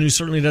Kaplan news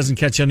certainly doesn't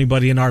catch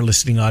anybody in our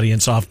listening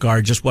audience off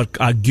guard, just what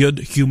a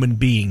good human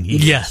being he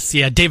is. Yes,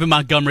 yeah, David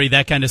Montgomery,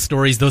 that kind of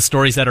stories, those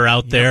stories that are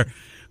out there,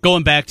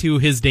 going back to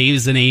his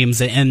days and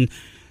Ames, and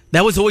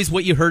that was always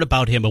what you heard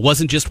about him. It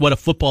wasn't just what a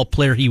football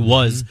player he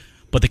was,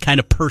 but the kind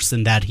of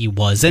person that he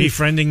was. And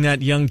befriending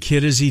that young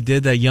kid as he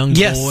did, that young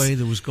boy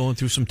that was going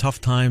through some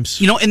tough times.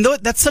 You know, and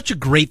that's such a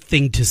great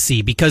thing to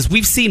see, because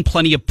we've seen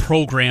plenty of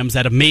programs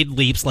that have made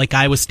leaps, like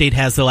Iowa State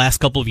has the last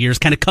couple of years,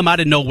 kind of come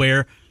out of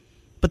nowhere,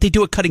 but they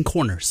do it cutting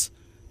corners,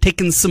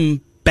 taking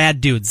some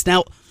bad dudes.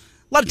 Now,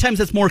 a lot of times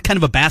that's more kind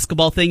of a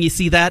basketball thing, you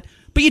see that,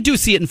 but you do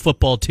see it in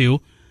football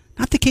too.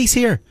 Not the case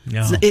here.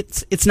 No.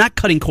 It's not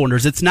cutting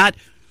corners. It's not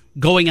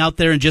going out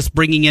there and just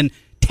bringing in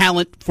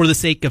talent for the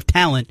sake of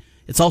talent.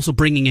 It's also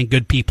bringing in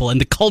good people. And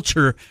the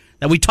culture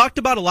that we talked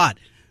about a lot.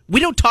 We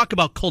don't talk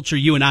about culture,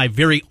 you and I,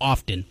 very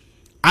often.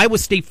 Iowa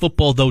State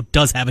football, though,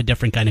 does have a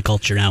different kind of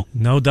culture now.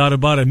 No doubt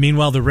about it.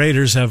 Meanwhile, the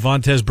Raiders have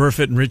Vontez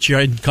Burfict and Rich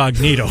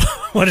Incognito.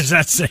 What does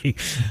that say?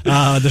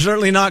 They're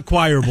certainly not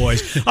choir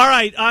boys. All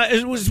right.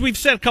 As we've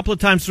said a couple of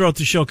times throughout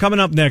the show, coming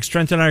up next,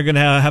 Trent and I are going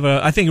to have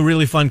I think, a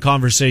really fun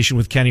conversation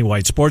with Kenny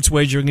White. Sports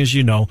wagering, as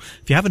you know.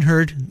 If you haven't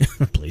heard,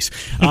 please.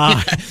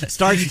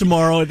 Starts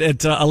tomorrow at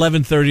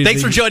 11:30.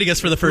 Thanks for joining us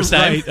for the first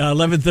time. Right.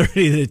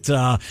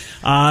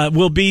 11:30. It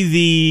will be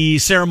the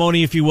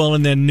ceremony, if you will,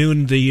 and then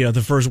noon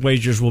the first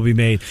wagers will be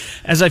made.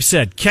 As I've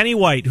said, Kenny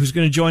White, who's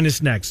going to join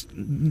us next,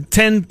 I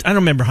don't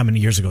remember how many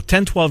years ago,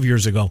 10, 12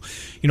 years ago.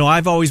 You know,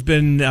 I've always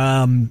been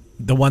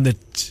the one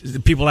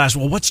that people ask,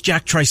 well, what's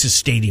Jack Trice's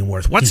stadium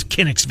worth? What's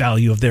Kinnick's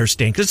value of their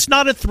stadium? Because it's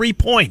not at 3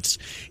 points.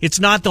 It's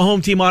not the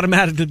home team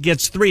automatically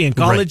gets 3. In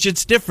college,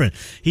 It's different.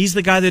 He's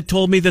the guy that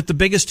told me that the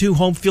biggest 2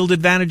 home field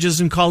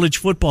advantages in college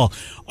football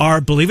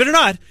are, believe it or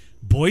not,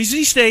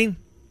 Boise State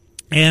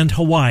and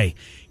Hawaii.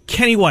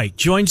 Kenny White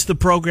joins the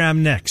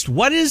program next.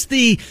 What is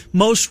the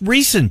most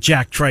recent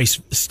Jack Trice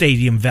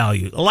Stadium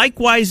value?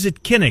 Likewise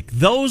at Kinnick.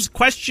 Those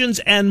questions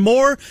and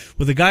more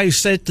with a guy who's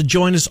set to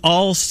join us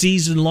all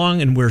season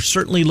long, and we're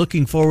certainly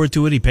looking forward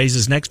to it. He pays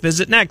his next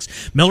visit next.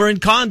 Miller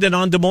and Condon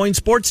on Des Moines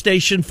Sports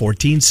Station,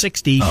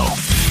 1460.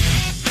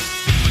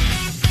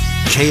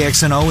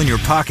 KXNO in your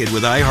pocket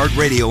with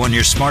iHeartRadio on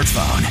your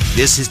smartphone.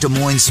 This is Des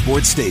Moines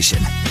Sports Station,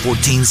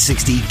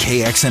 1460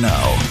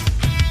 KXNO.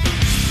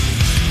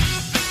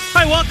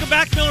 Hi, welcome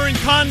back. Miller and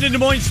Condon, Des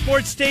Moines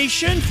Sports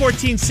Station,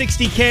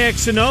 1460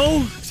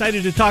 KXNO.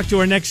 Excited to talk to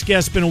our next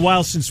guest. Been a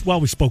while since,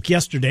 we spoke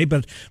yesterday,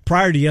 but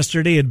prior to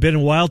yesterday, it had been a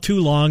while, too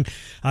long.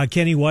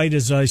 Kenny White,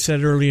 as I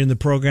said earlier in the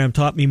program,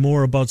 taught me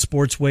more about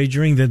sports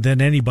wagering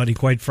than anybody,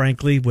 quite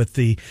frankly, with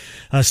the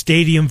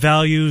stadium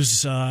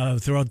values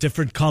throughout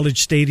different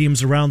college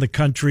stadiums around the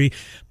country,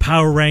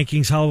 power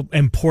rankings, how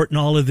important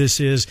all of this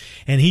is.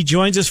 And he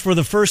joins us for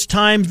the first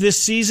time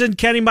this season.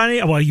 Kenny,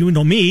 you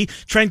know me.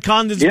 Trent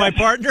Condon's my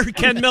partner.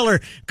 Ken Miller,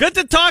 good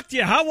to talk to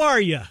you. How are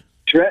you?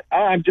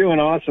 I'm doing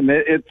awesome.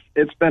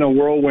 It's been a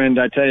whirlwind,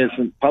 I tell you.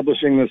 Since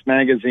publishing this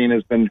magazine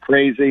has been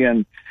crazy,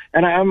 and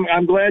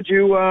I'm glad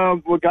you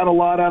got a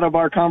lot out of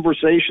our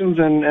conversations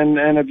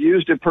and have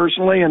used it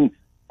personally. And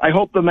I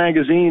hope the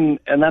magazine,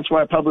 and that's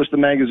why I published the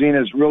magazine,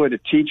 is really to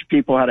teach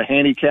people how to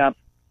handicap.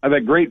 I've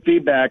had great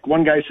feedback.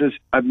 One guy says,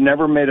 I've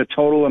never made a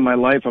total in my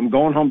life. I'm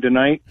going home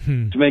tonight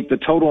to make the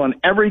total on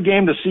every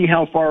game to see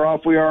how far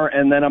off we are,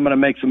 and then I'm going to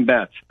make some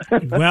bets.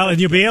 Well, and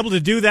you'll be able to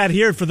do that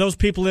here. For those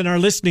people in our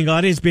listening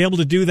audience, be able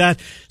to do that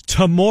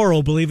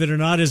tomorrow, believe it or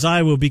not, as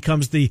Iowa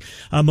becomes the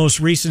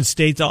most recent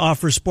state to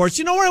offer sports.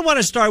 You know where I want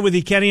to start with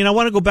you, Kenny, and I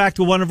want to go back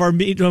to one of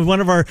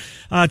our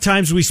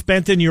times we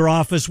spent in your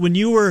office when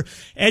you were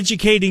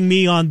educating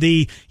me on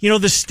the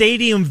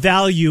stadium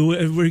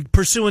value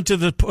pursuant to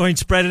the point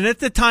spread. And at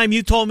the time,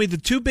 you told me the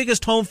two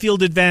biggest home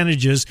field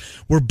advantages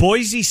were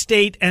Boise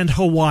State and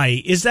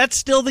Hawaii. Is that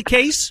still the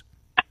case?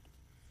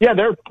 Yeah,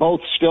 they're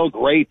both still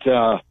great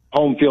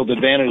home field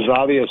advantages,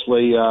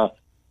 obviously.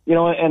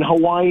 And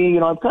Hawaii,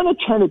 I've kind of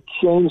trying to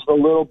change a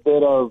little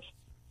bit of.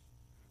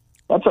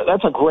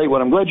 That's a great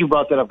one. I'm glad you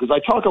brought that up because I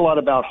talk a lot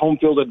about home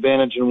field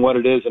advantage and what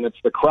it is, and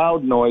it's the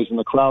crowd noise and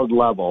the crowd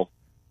level.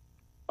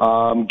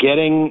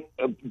 Being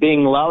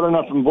loud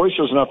enough and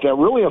boisterous enough that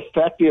really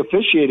affect the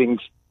officiating,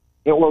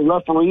 or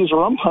referees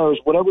or umpires,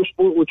 whatever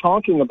sport we're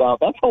talking about.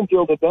 That's home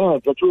field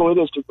advantage. That's really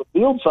it is because the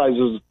field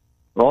sizes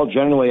are all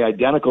generally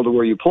identical to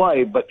where you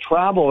play, but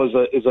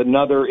travel is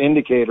another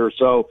indicator.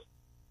 So,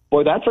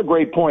 boy, that's a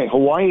great point.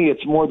 Hawaii,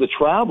 it's more the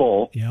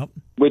travel,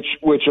 which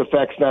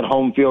affects that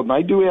home field, and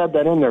I do add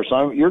that in there.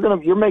 So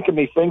you're making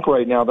me think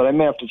right now that I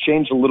may have to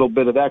change a little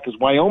bit of that because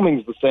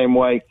Wyoming's the same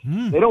way.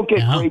 They don't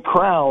get great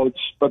crowds,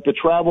 but the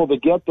travel to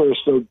get there is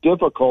so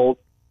difficult,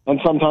 and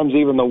sometimes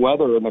even the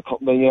weather. And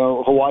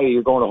Hawaii,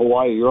 you're going to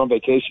Hawaii, you're on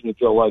vacation, you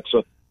feel like,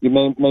 so you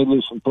may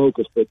lose some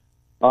focus. But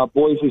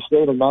Boise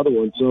State, another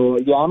one. So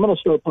I'm going to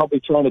start probably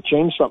trying to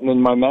change something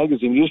in my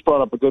magazine. You just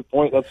brought up a good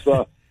point. That's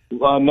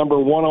number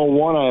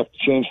 101 I have to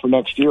change for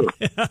next year.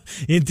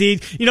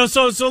 Indeed.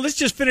 So let's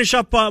just finish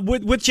up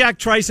with Jack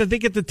Trice. I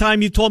think at the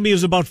time you told me it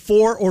was about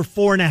 4 or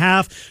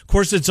 4.5. Of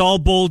course, it's all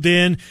bowled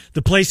in.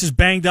 The place is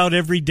banged out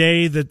every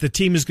day. That the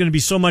team is going to be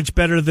so much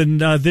better than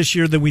this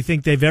year than we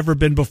think they've ever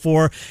been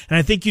before. And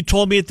I think you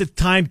told me at the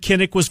time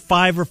Kinnick was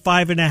 5 or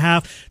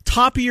 5.5.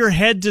 Top of your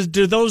head,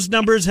 do those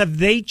numbers, have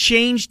they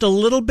changed a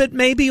little bit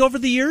maybe over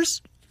the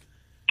years?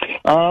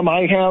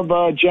 I have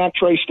Jack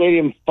Trice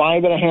Stadium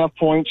 5.5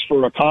 points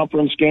for a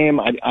conference game,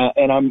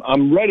 and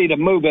I'm ready to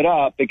move it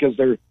up because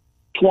they're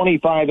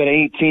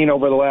 25-18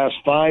 over the last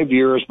 5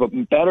 years. But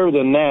better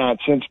than that,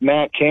 since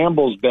Matt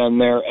Campbell's been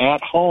there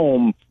at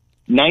home,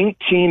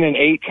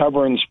 19-8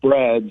 covering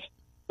spreads.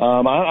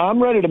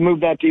 I'm ready to move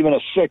that to even a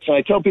 6. And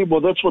I tell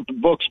people that's what the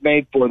book's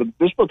made for.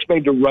 This book's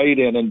made to write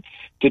in and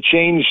to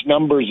change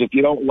numbers if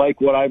you don't like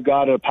what I've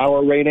got, a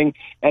power rating.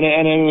 And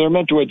they're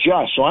meant to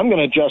adjust. So I'm going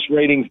to adjust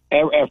ratings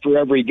after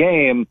every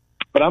game.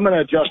 But I'm going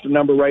to adjust a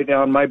number right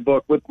now in my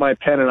book with my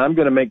pen, and I'm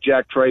going to make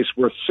Jack Trice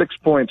worth 6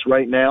 points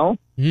right now,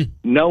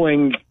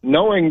 knowing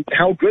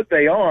how good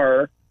they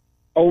are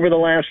over the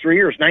last 3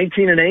 years.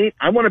 19-8,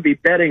 I want to be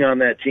betting on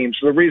that team.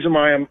 So the reason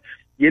why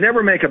you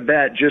never make a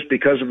bet just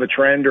because of a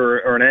trend or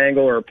an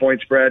angle or a point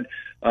spread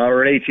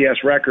or an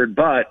ATS record,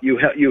 but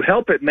you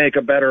help it make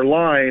a better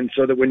line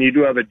so that when you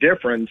do have a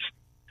difference,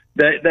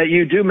 that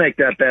you do make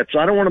that bet. So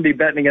I don't want to be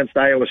betting against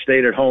Iowa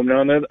State at home. Now,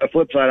 on the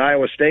flip side,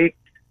 Iowa State,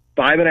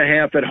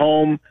 5.5 at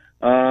home,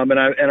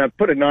 and I've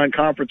put a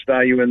non-conference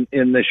value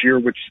in this year,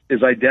 which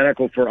is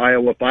identical for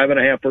Iowa,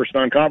 5.5 versus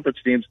non-conference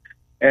teams.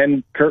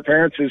 And Kurt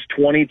Ferentz is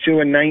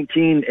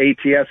 22-19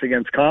 ATS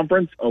against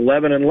conference,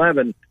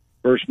 11-11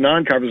 versus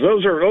non-conference.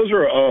 Those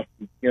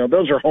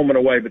are home and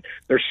away, but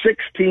they're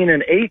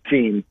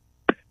 16-18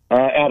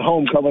 at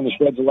home covering the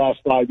spreads the last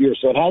 5 years.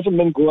 So it hasn't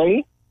been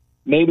great.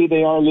 Maybe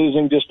they are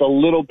losing just a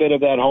little bit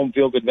of that home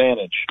field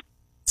advantage.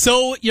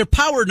 So your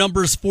power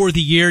numbers for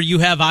the year, you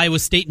have Iowa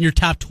State in your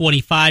top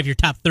 25, your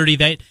top 30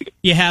 that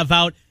you have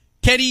out.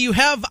 Kenny, you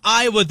have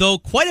Iowa, though,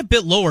 quite a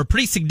bit lower,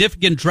 pretty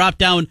significant drop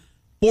down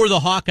for the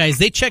Hawkeyes.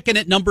 They check in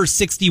at number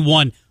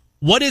 61.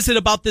 What is it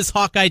about this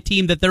Hawkeye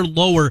team that they're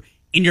lower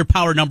in your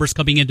power numbers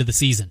coming into the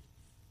season?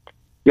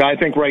 Yeah, I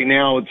think right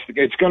now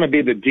it's going to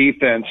be the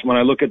defense. When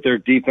I look at their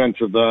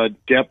defensive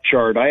depth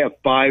chart, I have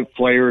 5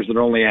 players that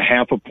are only a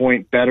half a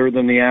point better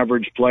than the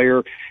average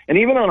player. And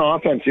even on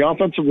offense, the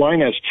offensive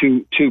line has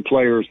two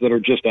players that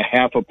are just a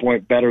half a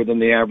point better than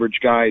the average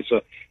guy.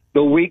 So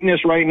the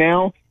weakness right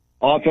now,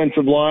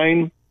 offensive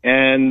line,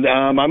 and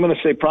I'm going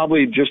to say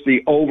probably just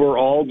the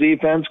overall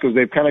defense because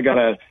they've kind of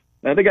got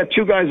they got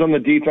 2 guys on the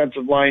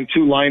defensive line, 2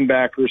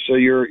 linebackers. So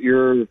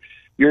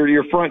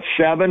your front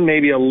 7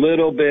 maybe a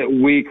little bit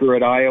weaker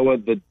at Iowa.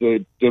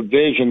 The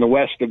division, the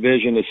West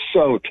Division, is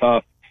so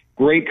tough.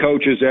 Great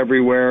coaches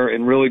everywhere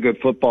and really good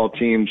football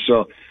teams.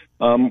 So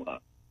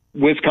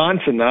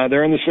Wisconsin,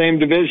 they're in the same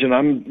division.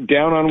 I'm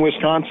down on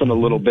Wisconsin a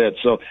little bit.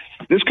 So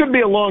this could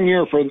be a long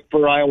year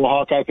for Iowa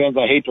Hawkeye fans.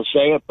 I hate to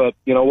say it, but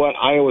you know what?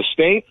 Iowa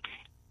State,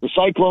 the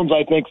Cyclones,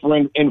 I think, are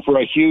in for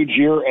a huge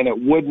year, and it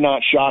would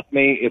not shock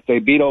me if they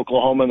beat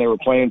Oklahoma and they were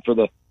playing for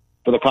the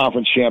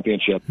conference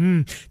championship.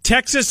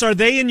 Texas, are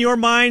they in your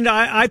mind?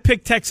 I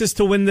picked Texas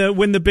to win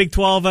the Big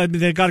 12. I mean,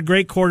 they've got a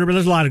great quarterback.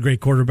 There's a lot of great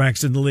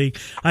quarterbacks in the league.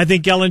 I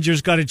think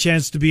Ellinger's got a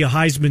chance to be a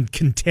Heisman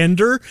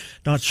contender.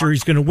 Not sure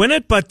he's going to win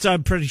it, but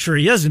I'm pretty sure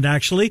he isn't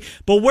actually.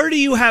 But where do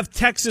you have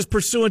Texas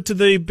pursuant to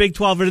the Big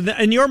 12?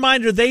 In your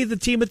mind, are they the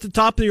team at the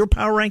top of your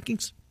power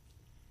rankings?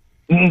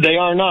 They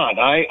are not.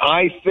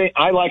 I think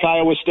I like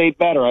Iowa State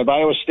better. I have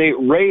Iowa State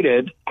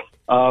rated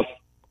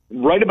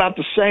right about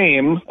the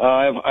same.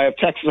 I have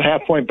Texas a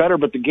half point better,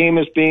 but the game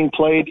is being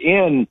played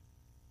in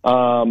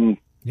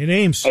In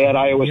Ames. I had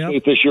Iowa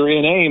State this year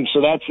in Ames,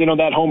 so that's,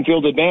 that home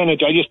field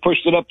advantage. I just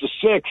pushed it up to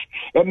 6.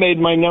 That made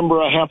my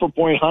number a half a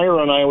point higher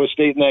on Iowa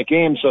State in that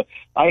game. So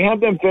I have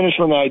them finish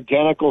with an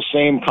identical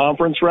same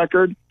conference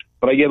record,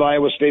 but I give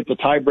Iowa State the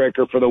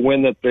tiebreaker for the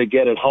win that they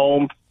get at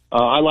home.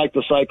 I like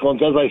the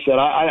Cyclones. As I said,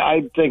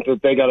 I think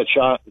that they got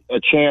a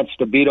chance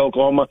to beat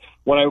Oklahoma.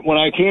 When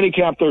I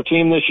handicapped their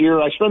team this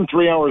year, I spent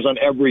 3 hours on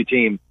every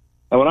team.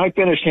 And when I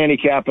finished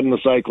handicapping the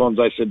Cyclones,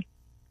 I said,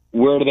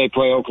 where do they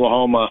play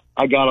Oklahoma?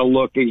 I got to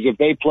look, because if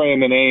they play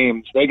them in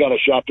Ames, they got a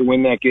shot to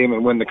win that game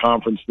and win the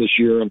conference this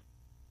year. And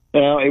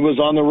it was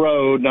on the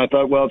road, and I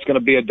thought, well, it's going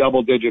to be a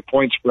double-digit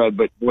point spread.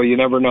 But, well, you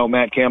never know.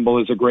 Matt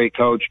Campbell is a great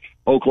coach.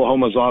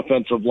 Oklahoma's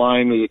offensive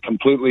line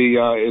completely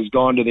is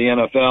gone to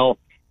the NFL.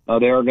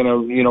 They are going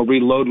to,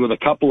 reload with a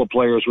couple of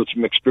players with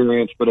some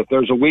experience. But if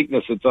there's a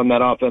weakness, it's on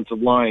that offensive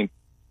line.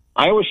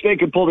 Iowa State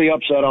could pull the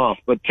upset off.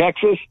 But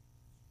Texas,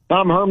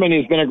 Tom Herman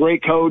has been a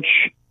great coach.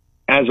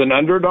 As an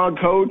underdog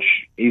coach,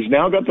 he's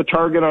now got the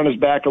target on his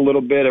back a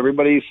little bit.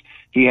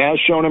 He has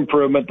shown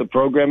improvement. The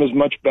program is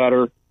much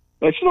better.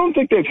 I still don't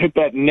think they've hit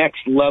that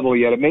next level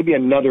yet. It may be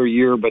another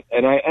year, but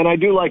I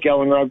do like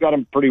Ellinger. I've got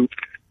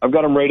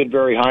him rated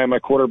very high in my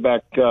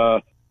quarterback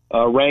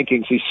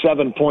rankings. He's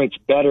 7 points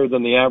better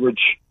than the average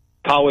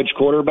college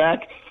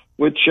quarterback,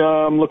 which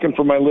I'm looking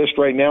for my list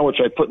right now, which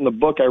I put in the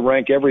book. I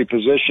rank every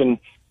position.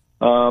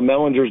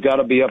 Ellinger's got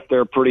to be up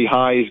there pretty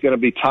high. He's going to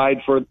be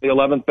tied for the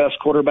 11th best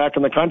quarterback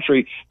in the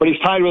country, but he's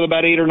tied with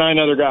about 8 or 9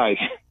 other guys.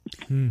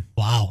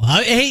 Wow.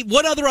 Hey,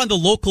 what other on the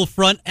local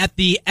front at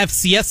the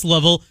FCS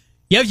level?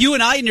 You have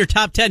UNI in your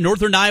top 10.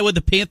 Northern Iowa,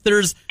 the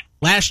Panthers,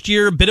 last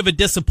year, a bit of a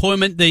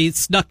disappointment. They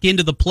snuck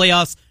into the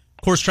playoffs.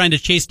 Of course, trying to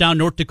chase down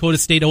North Dakota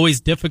State, always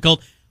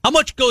difficult. How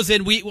much goes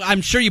in?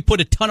 I'm sure you put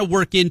a ton of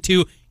work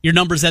into your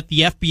numbers at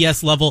the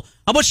FBS level.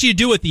 How much do you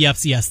do with the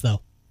FCS,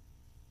 though?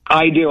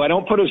 I do. I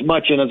don't put as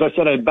much in. As I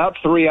said, about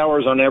 3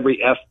 hours on every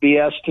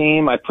FBS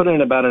team. I put in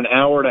about an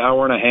hour to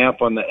hour and a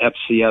half on the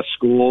FCS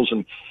schools,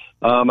 and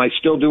I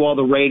still do all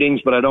the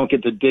ratings, but I don't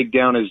get to dig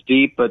down as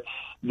deep. But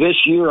this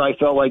year, I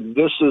felt like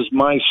this is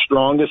my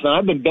strongest. And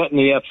I've been betting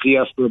the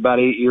FCS for about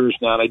 8 years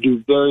now, and I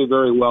do very,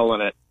 very well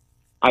in it.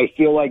 I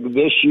feel like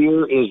this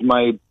year is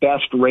my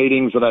best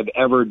ratings that I've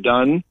ever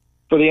done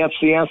for the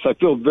FCS. I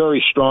feel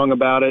very strong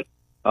about it.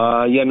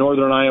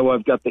 Northern Iowa,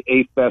 I've got the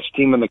 8th best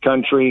team in the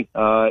country,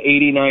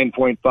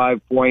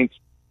 89.5 points.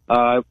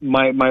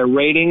 My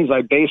ratings,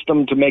 I based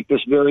them to make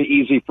this very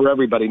easy for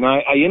everybody. Now,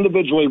 I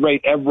individually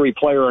rate every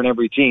player on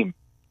every team.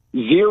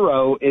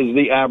 0 is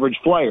the average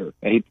player.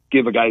 I hate to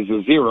give a guy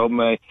a 0.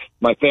 My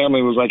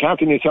family was like, how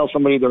can you tell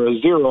somebody they're a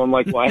 0? I'm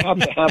like, well, I have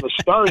to have a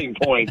starting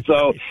point.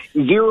 So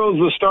 0 is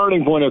the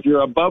starting point. If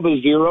you're above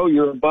a 0,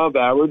 you're above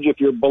average. If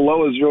you're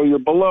below a 0, you're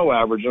below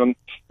average. And,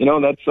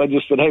 I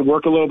just said, hey,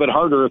 work a little bit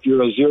harder. If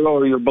you're a 0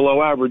 or you're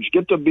below average,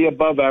 get to be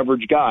above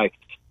average guy.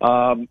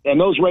 And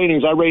those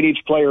ratings, I rate each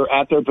player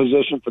at their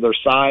position for their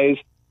size,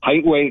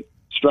 height, weight,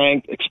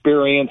 strength,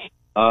 experience,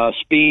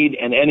 speed,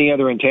 and any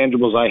other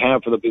intangibles I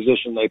have for the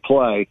position they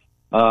play.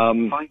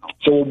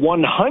 So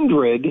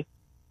 100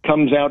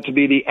 comes out to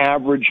be the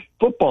average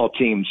football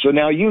team. So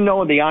now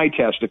the eye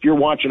test. If you're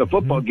watching a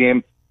football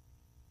game,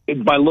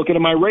 by looking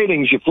at my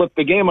ratings, you flip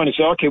the game on and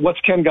say, okay, what's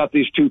Ken got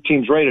these two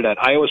teams rated at?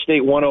 Iowa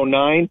State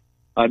 109,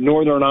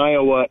 Northern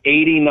Iowa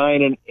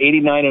 89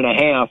 and a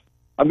half.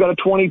 I've got a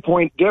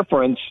 20-point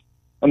difference,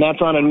 and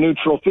that's on a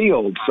neutral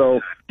field.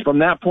 So from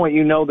that point,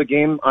 the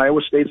game,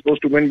 Iowa State's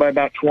supposed to win by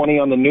about 20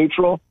 on the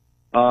neutral.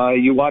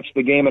 You watch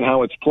the game and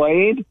how it's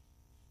played.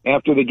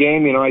 After the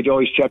game, I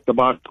always check the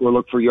box or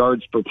look for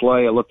yards per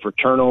play. I look for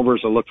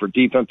turnovers. I look for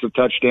defensive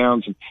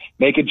touchdowns and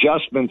make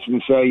adjustments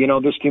and say,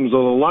 this team's a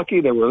little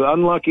lucky. They were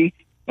unlucky.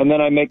 And then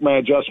I make my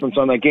adjustments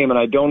on that game, and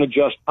I don't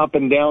adjust up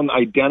and down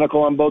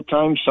identical on both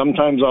times.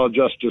 Sometimes I'll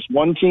adjust just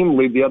one team,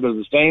 leave the other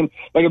the same.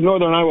 Like if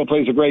Northern Iowa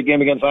plays a great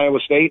game against Iowa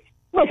State,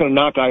 I'm not going to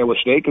knock Iowa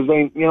State because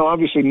they,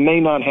 obviously may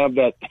not have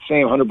that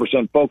same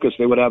 100% focus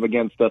they would have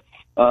against a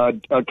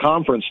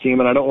conference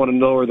team, and I don't want to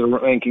lower their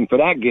ranking for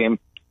that game.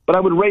 But I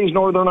would raise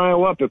Northern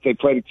Iowa up if they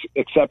played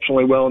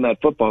exceptionally well in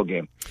that football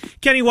game.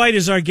 Kenny White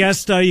is our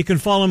guest. You can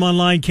follow him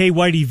online, K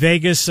Whitey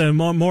Vegas.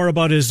 More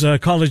about his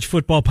college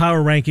football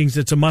power rankings.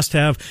 It's a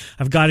must-have.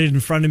 I've got it in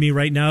front of me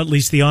right now, at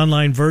least the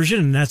online version,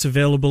 and that's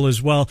available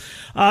as well.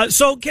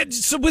 So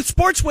with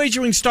sports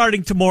wagering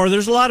starting tomorrow,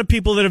 there's a lot of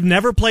people that have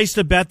never placed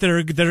a bet that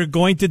are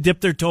going to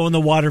dip their toe in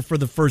the water for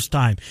the first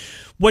time.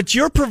 What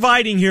you're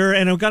providing here,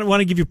 and I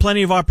want to give you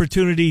plenty of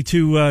opportunity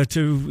to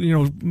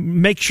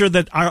make sure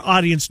that our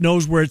audience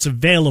knows where it's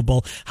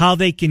available, how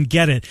they can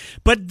get it.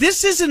 But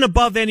this isn't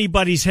above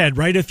anybody's head,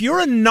 right? If you're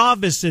a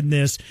novice in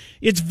this,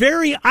 it's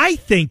I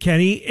think,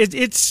 Kenny,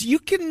 it's you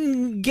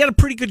can get a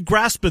pretty good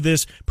grasp of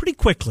this pretty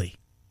quickly.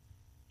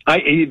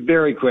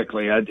 Very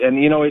quickly,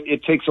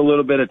 it takes a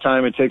little bit of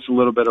time. It takes a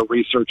little bit of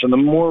research, and the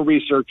more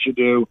research you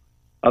do,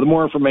 the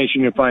more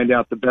information you find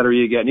out, the better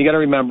you get. And you got to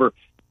remember,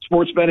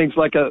 sports betting's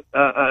like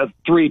a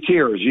 3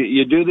 tiers.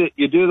 You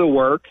do the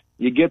work,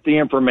 you get the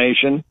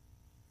information,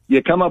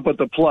 you come up with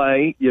the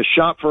play, you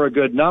shop for a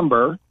good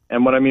number,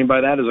 And what I mean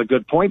by that is a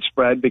good point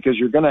spread, because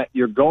you're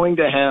going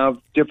to have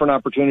different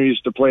opportunities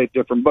to play at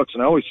different books.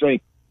 And I always say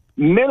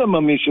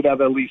minimum you should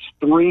have at least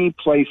 3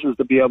 places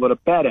to be able to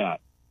bet at.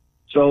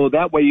 So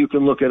that way you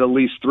can look at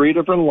least 3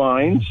 different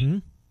lines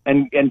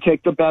and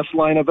take the best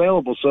line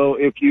available. So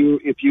if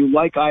you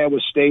like Iowa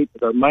State,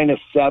 they're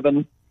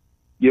 -7,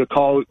 you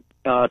call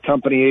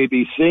company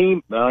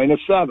ABC,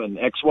 -7,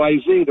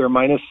 XYZ, they're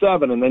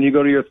 -7, and then you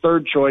go to your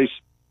third choice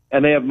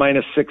and they have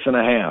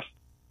 -6.5.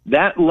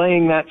 That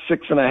laying that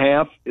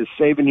 6.5 is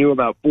saving you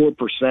about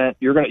 4%.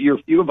 You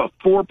have a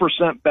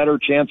 4% better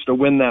chance to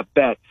win that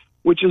bet,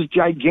 which is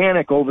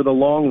gigantic over the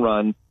long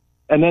run.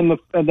 And then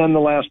the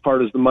last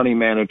part is the money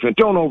management.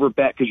 Don't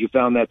overbet because you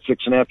found that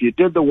 6.5. You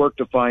did the work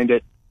to find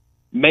it.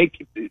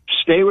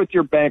 Stay with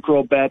your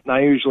bankroll bet, and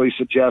I usually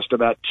suggest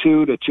about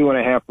 2 to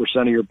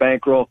 2.5% of your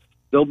bankroll.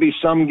 There'll be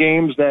some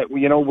games that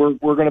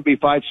we're going to be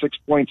 5-6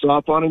 points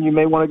off on, and you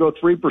may want to go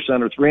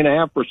 3% or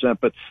 3.5%.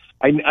 But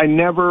I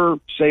never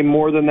say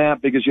more than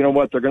that, because you know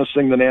what? They're going to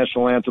sing the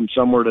national anthem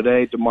somewhere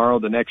today, tomorrow,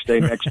 the next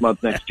day, next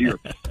month, next year.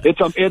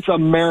 It's a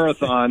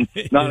marathon,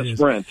 not a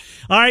sprint.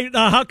 All right,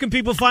 how can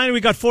people find it? We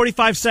got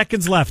 45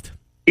 seconds left.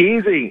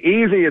 Easy.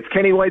 It's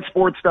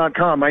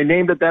KennyWhiteSports.com. I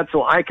named it that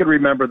so I could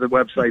remember the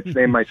website's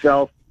name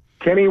myself.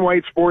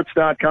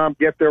 KennyWhiteSports.com.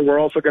 Get there. We're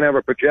also going to have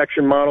a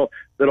projection model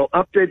that'll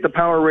update the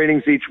power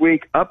ratings each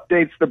week,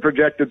 updates the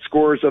projected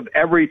scores of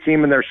every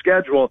team in their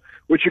schedule,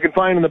 which you can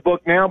find in the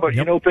book now, but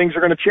things are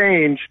going to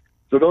change.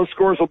 So those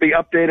scores will be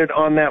updated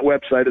on that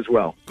website as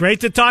well. Great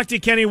to talk to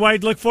you, Kenny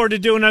White. Look forward to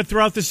doing that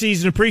throughout the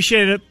season.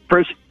 Appreciate it.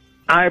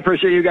 I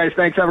appreciate you guys.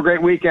 Thanks. Have a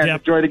great weekend.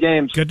 Yep. Enjoy the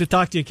games. Good to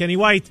talk to you, Kenny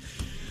White.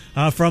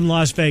 From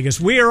Las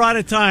Vegas. We are out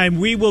of time.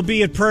 We will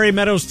be at Prairie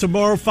Meadows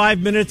tomorrow, 5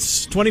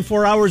 minutes,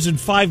 24 hours and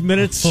 5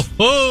 minutes.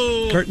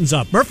 Curtains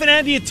up. Murph and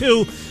Andy at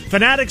 2.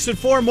 Fanatics at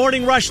 4.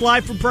 Morning Rush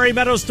live from Prairie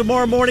Meadows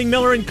tomorrow morning.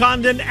 Miller and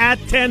Condon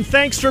at 10.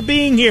 Thanks for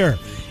being here.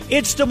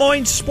 It's Des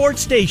Moines Sports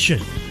Station,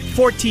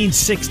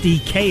 1460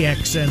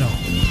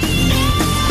 KXNO.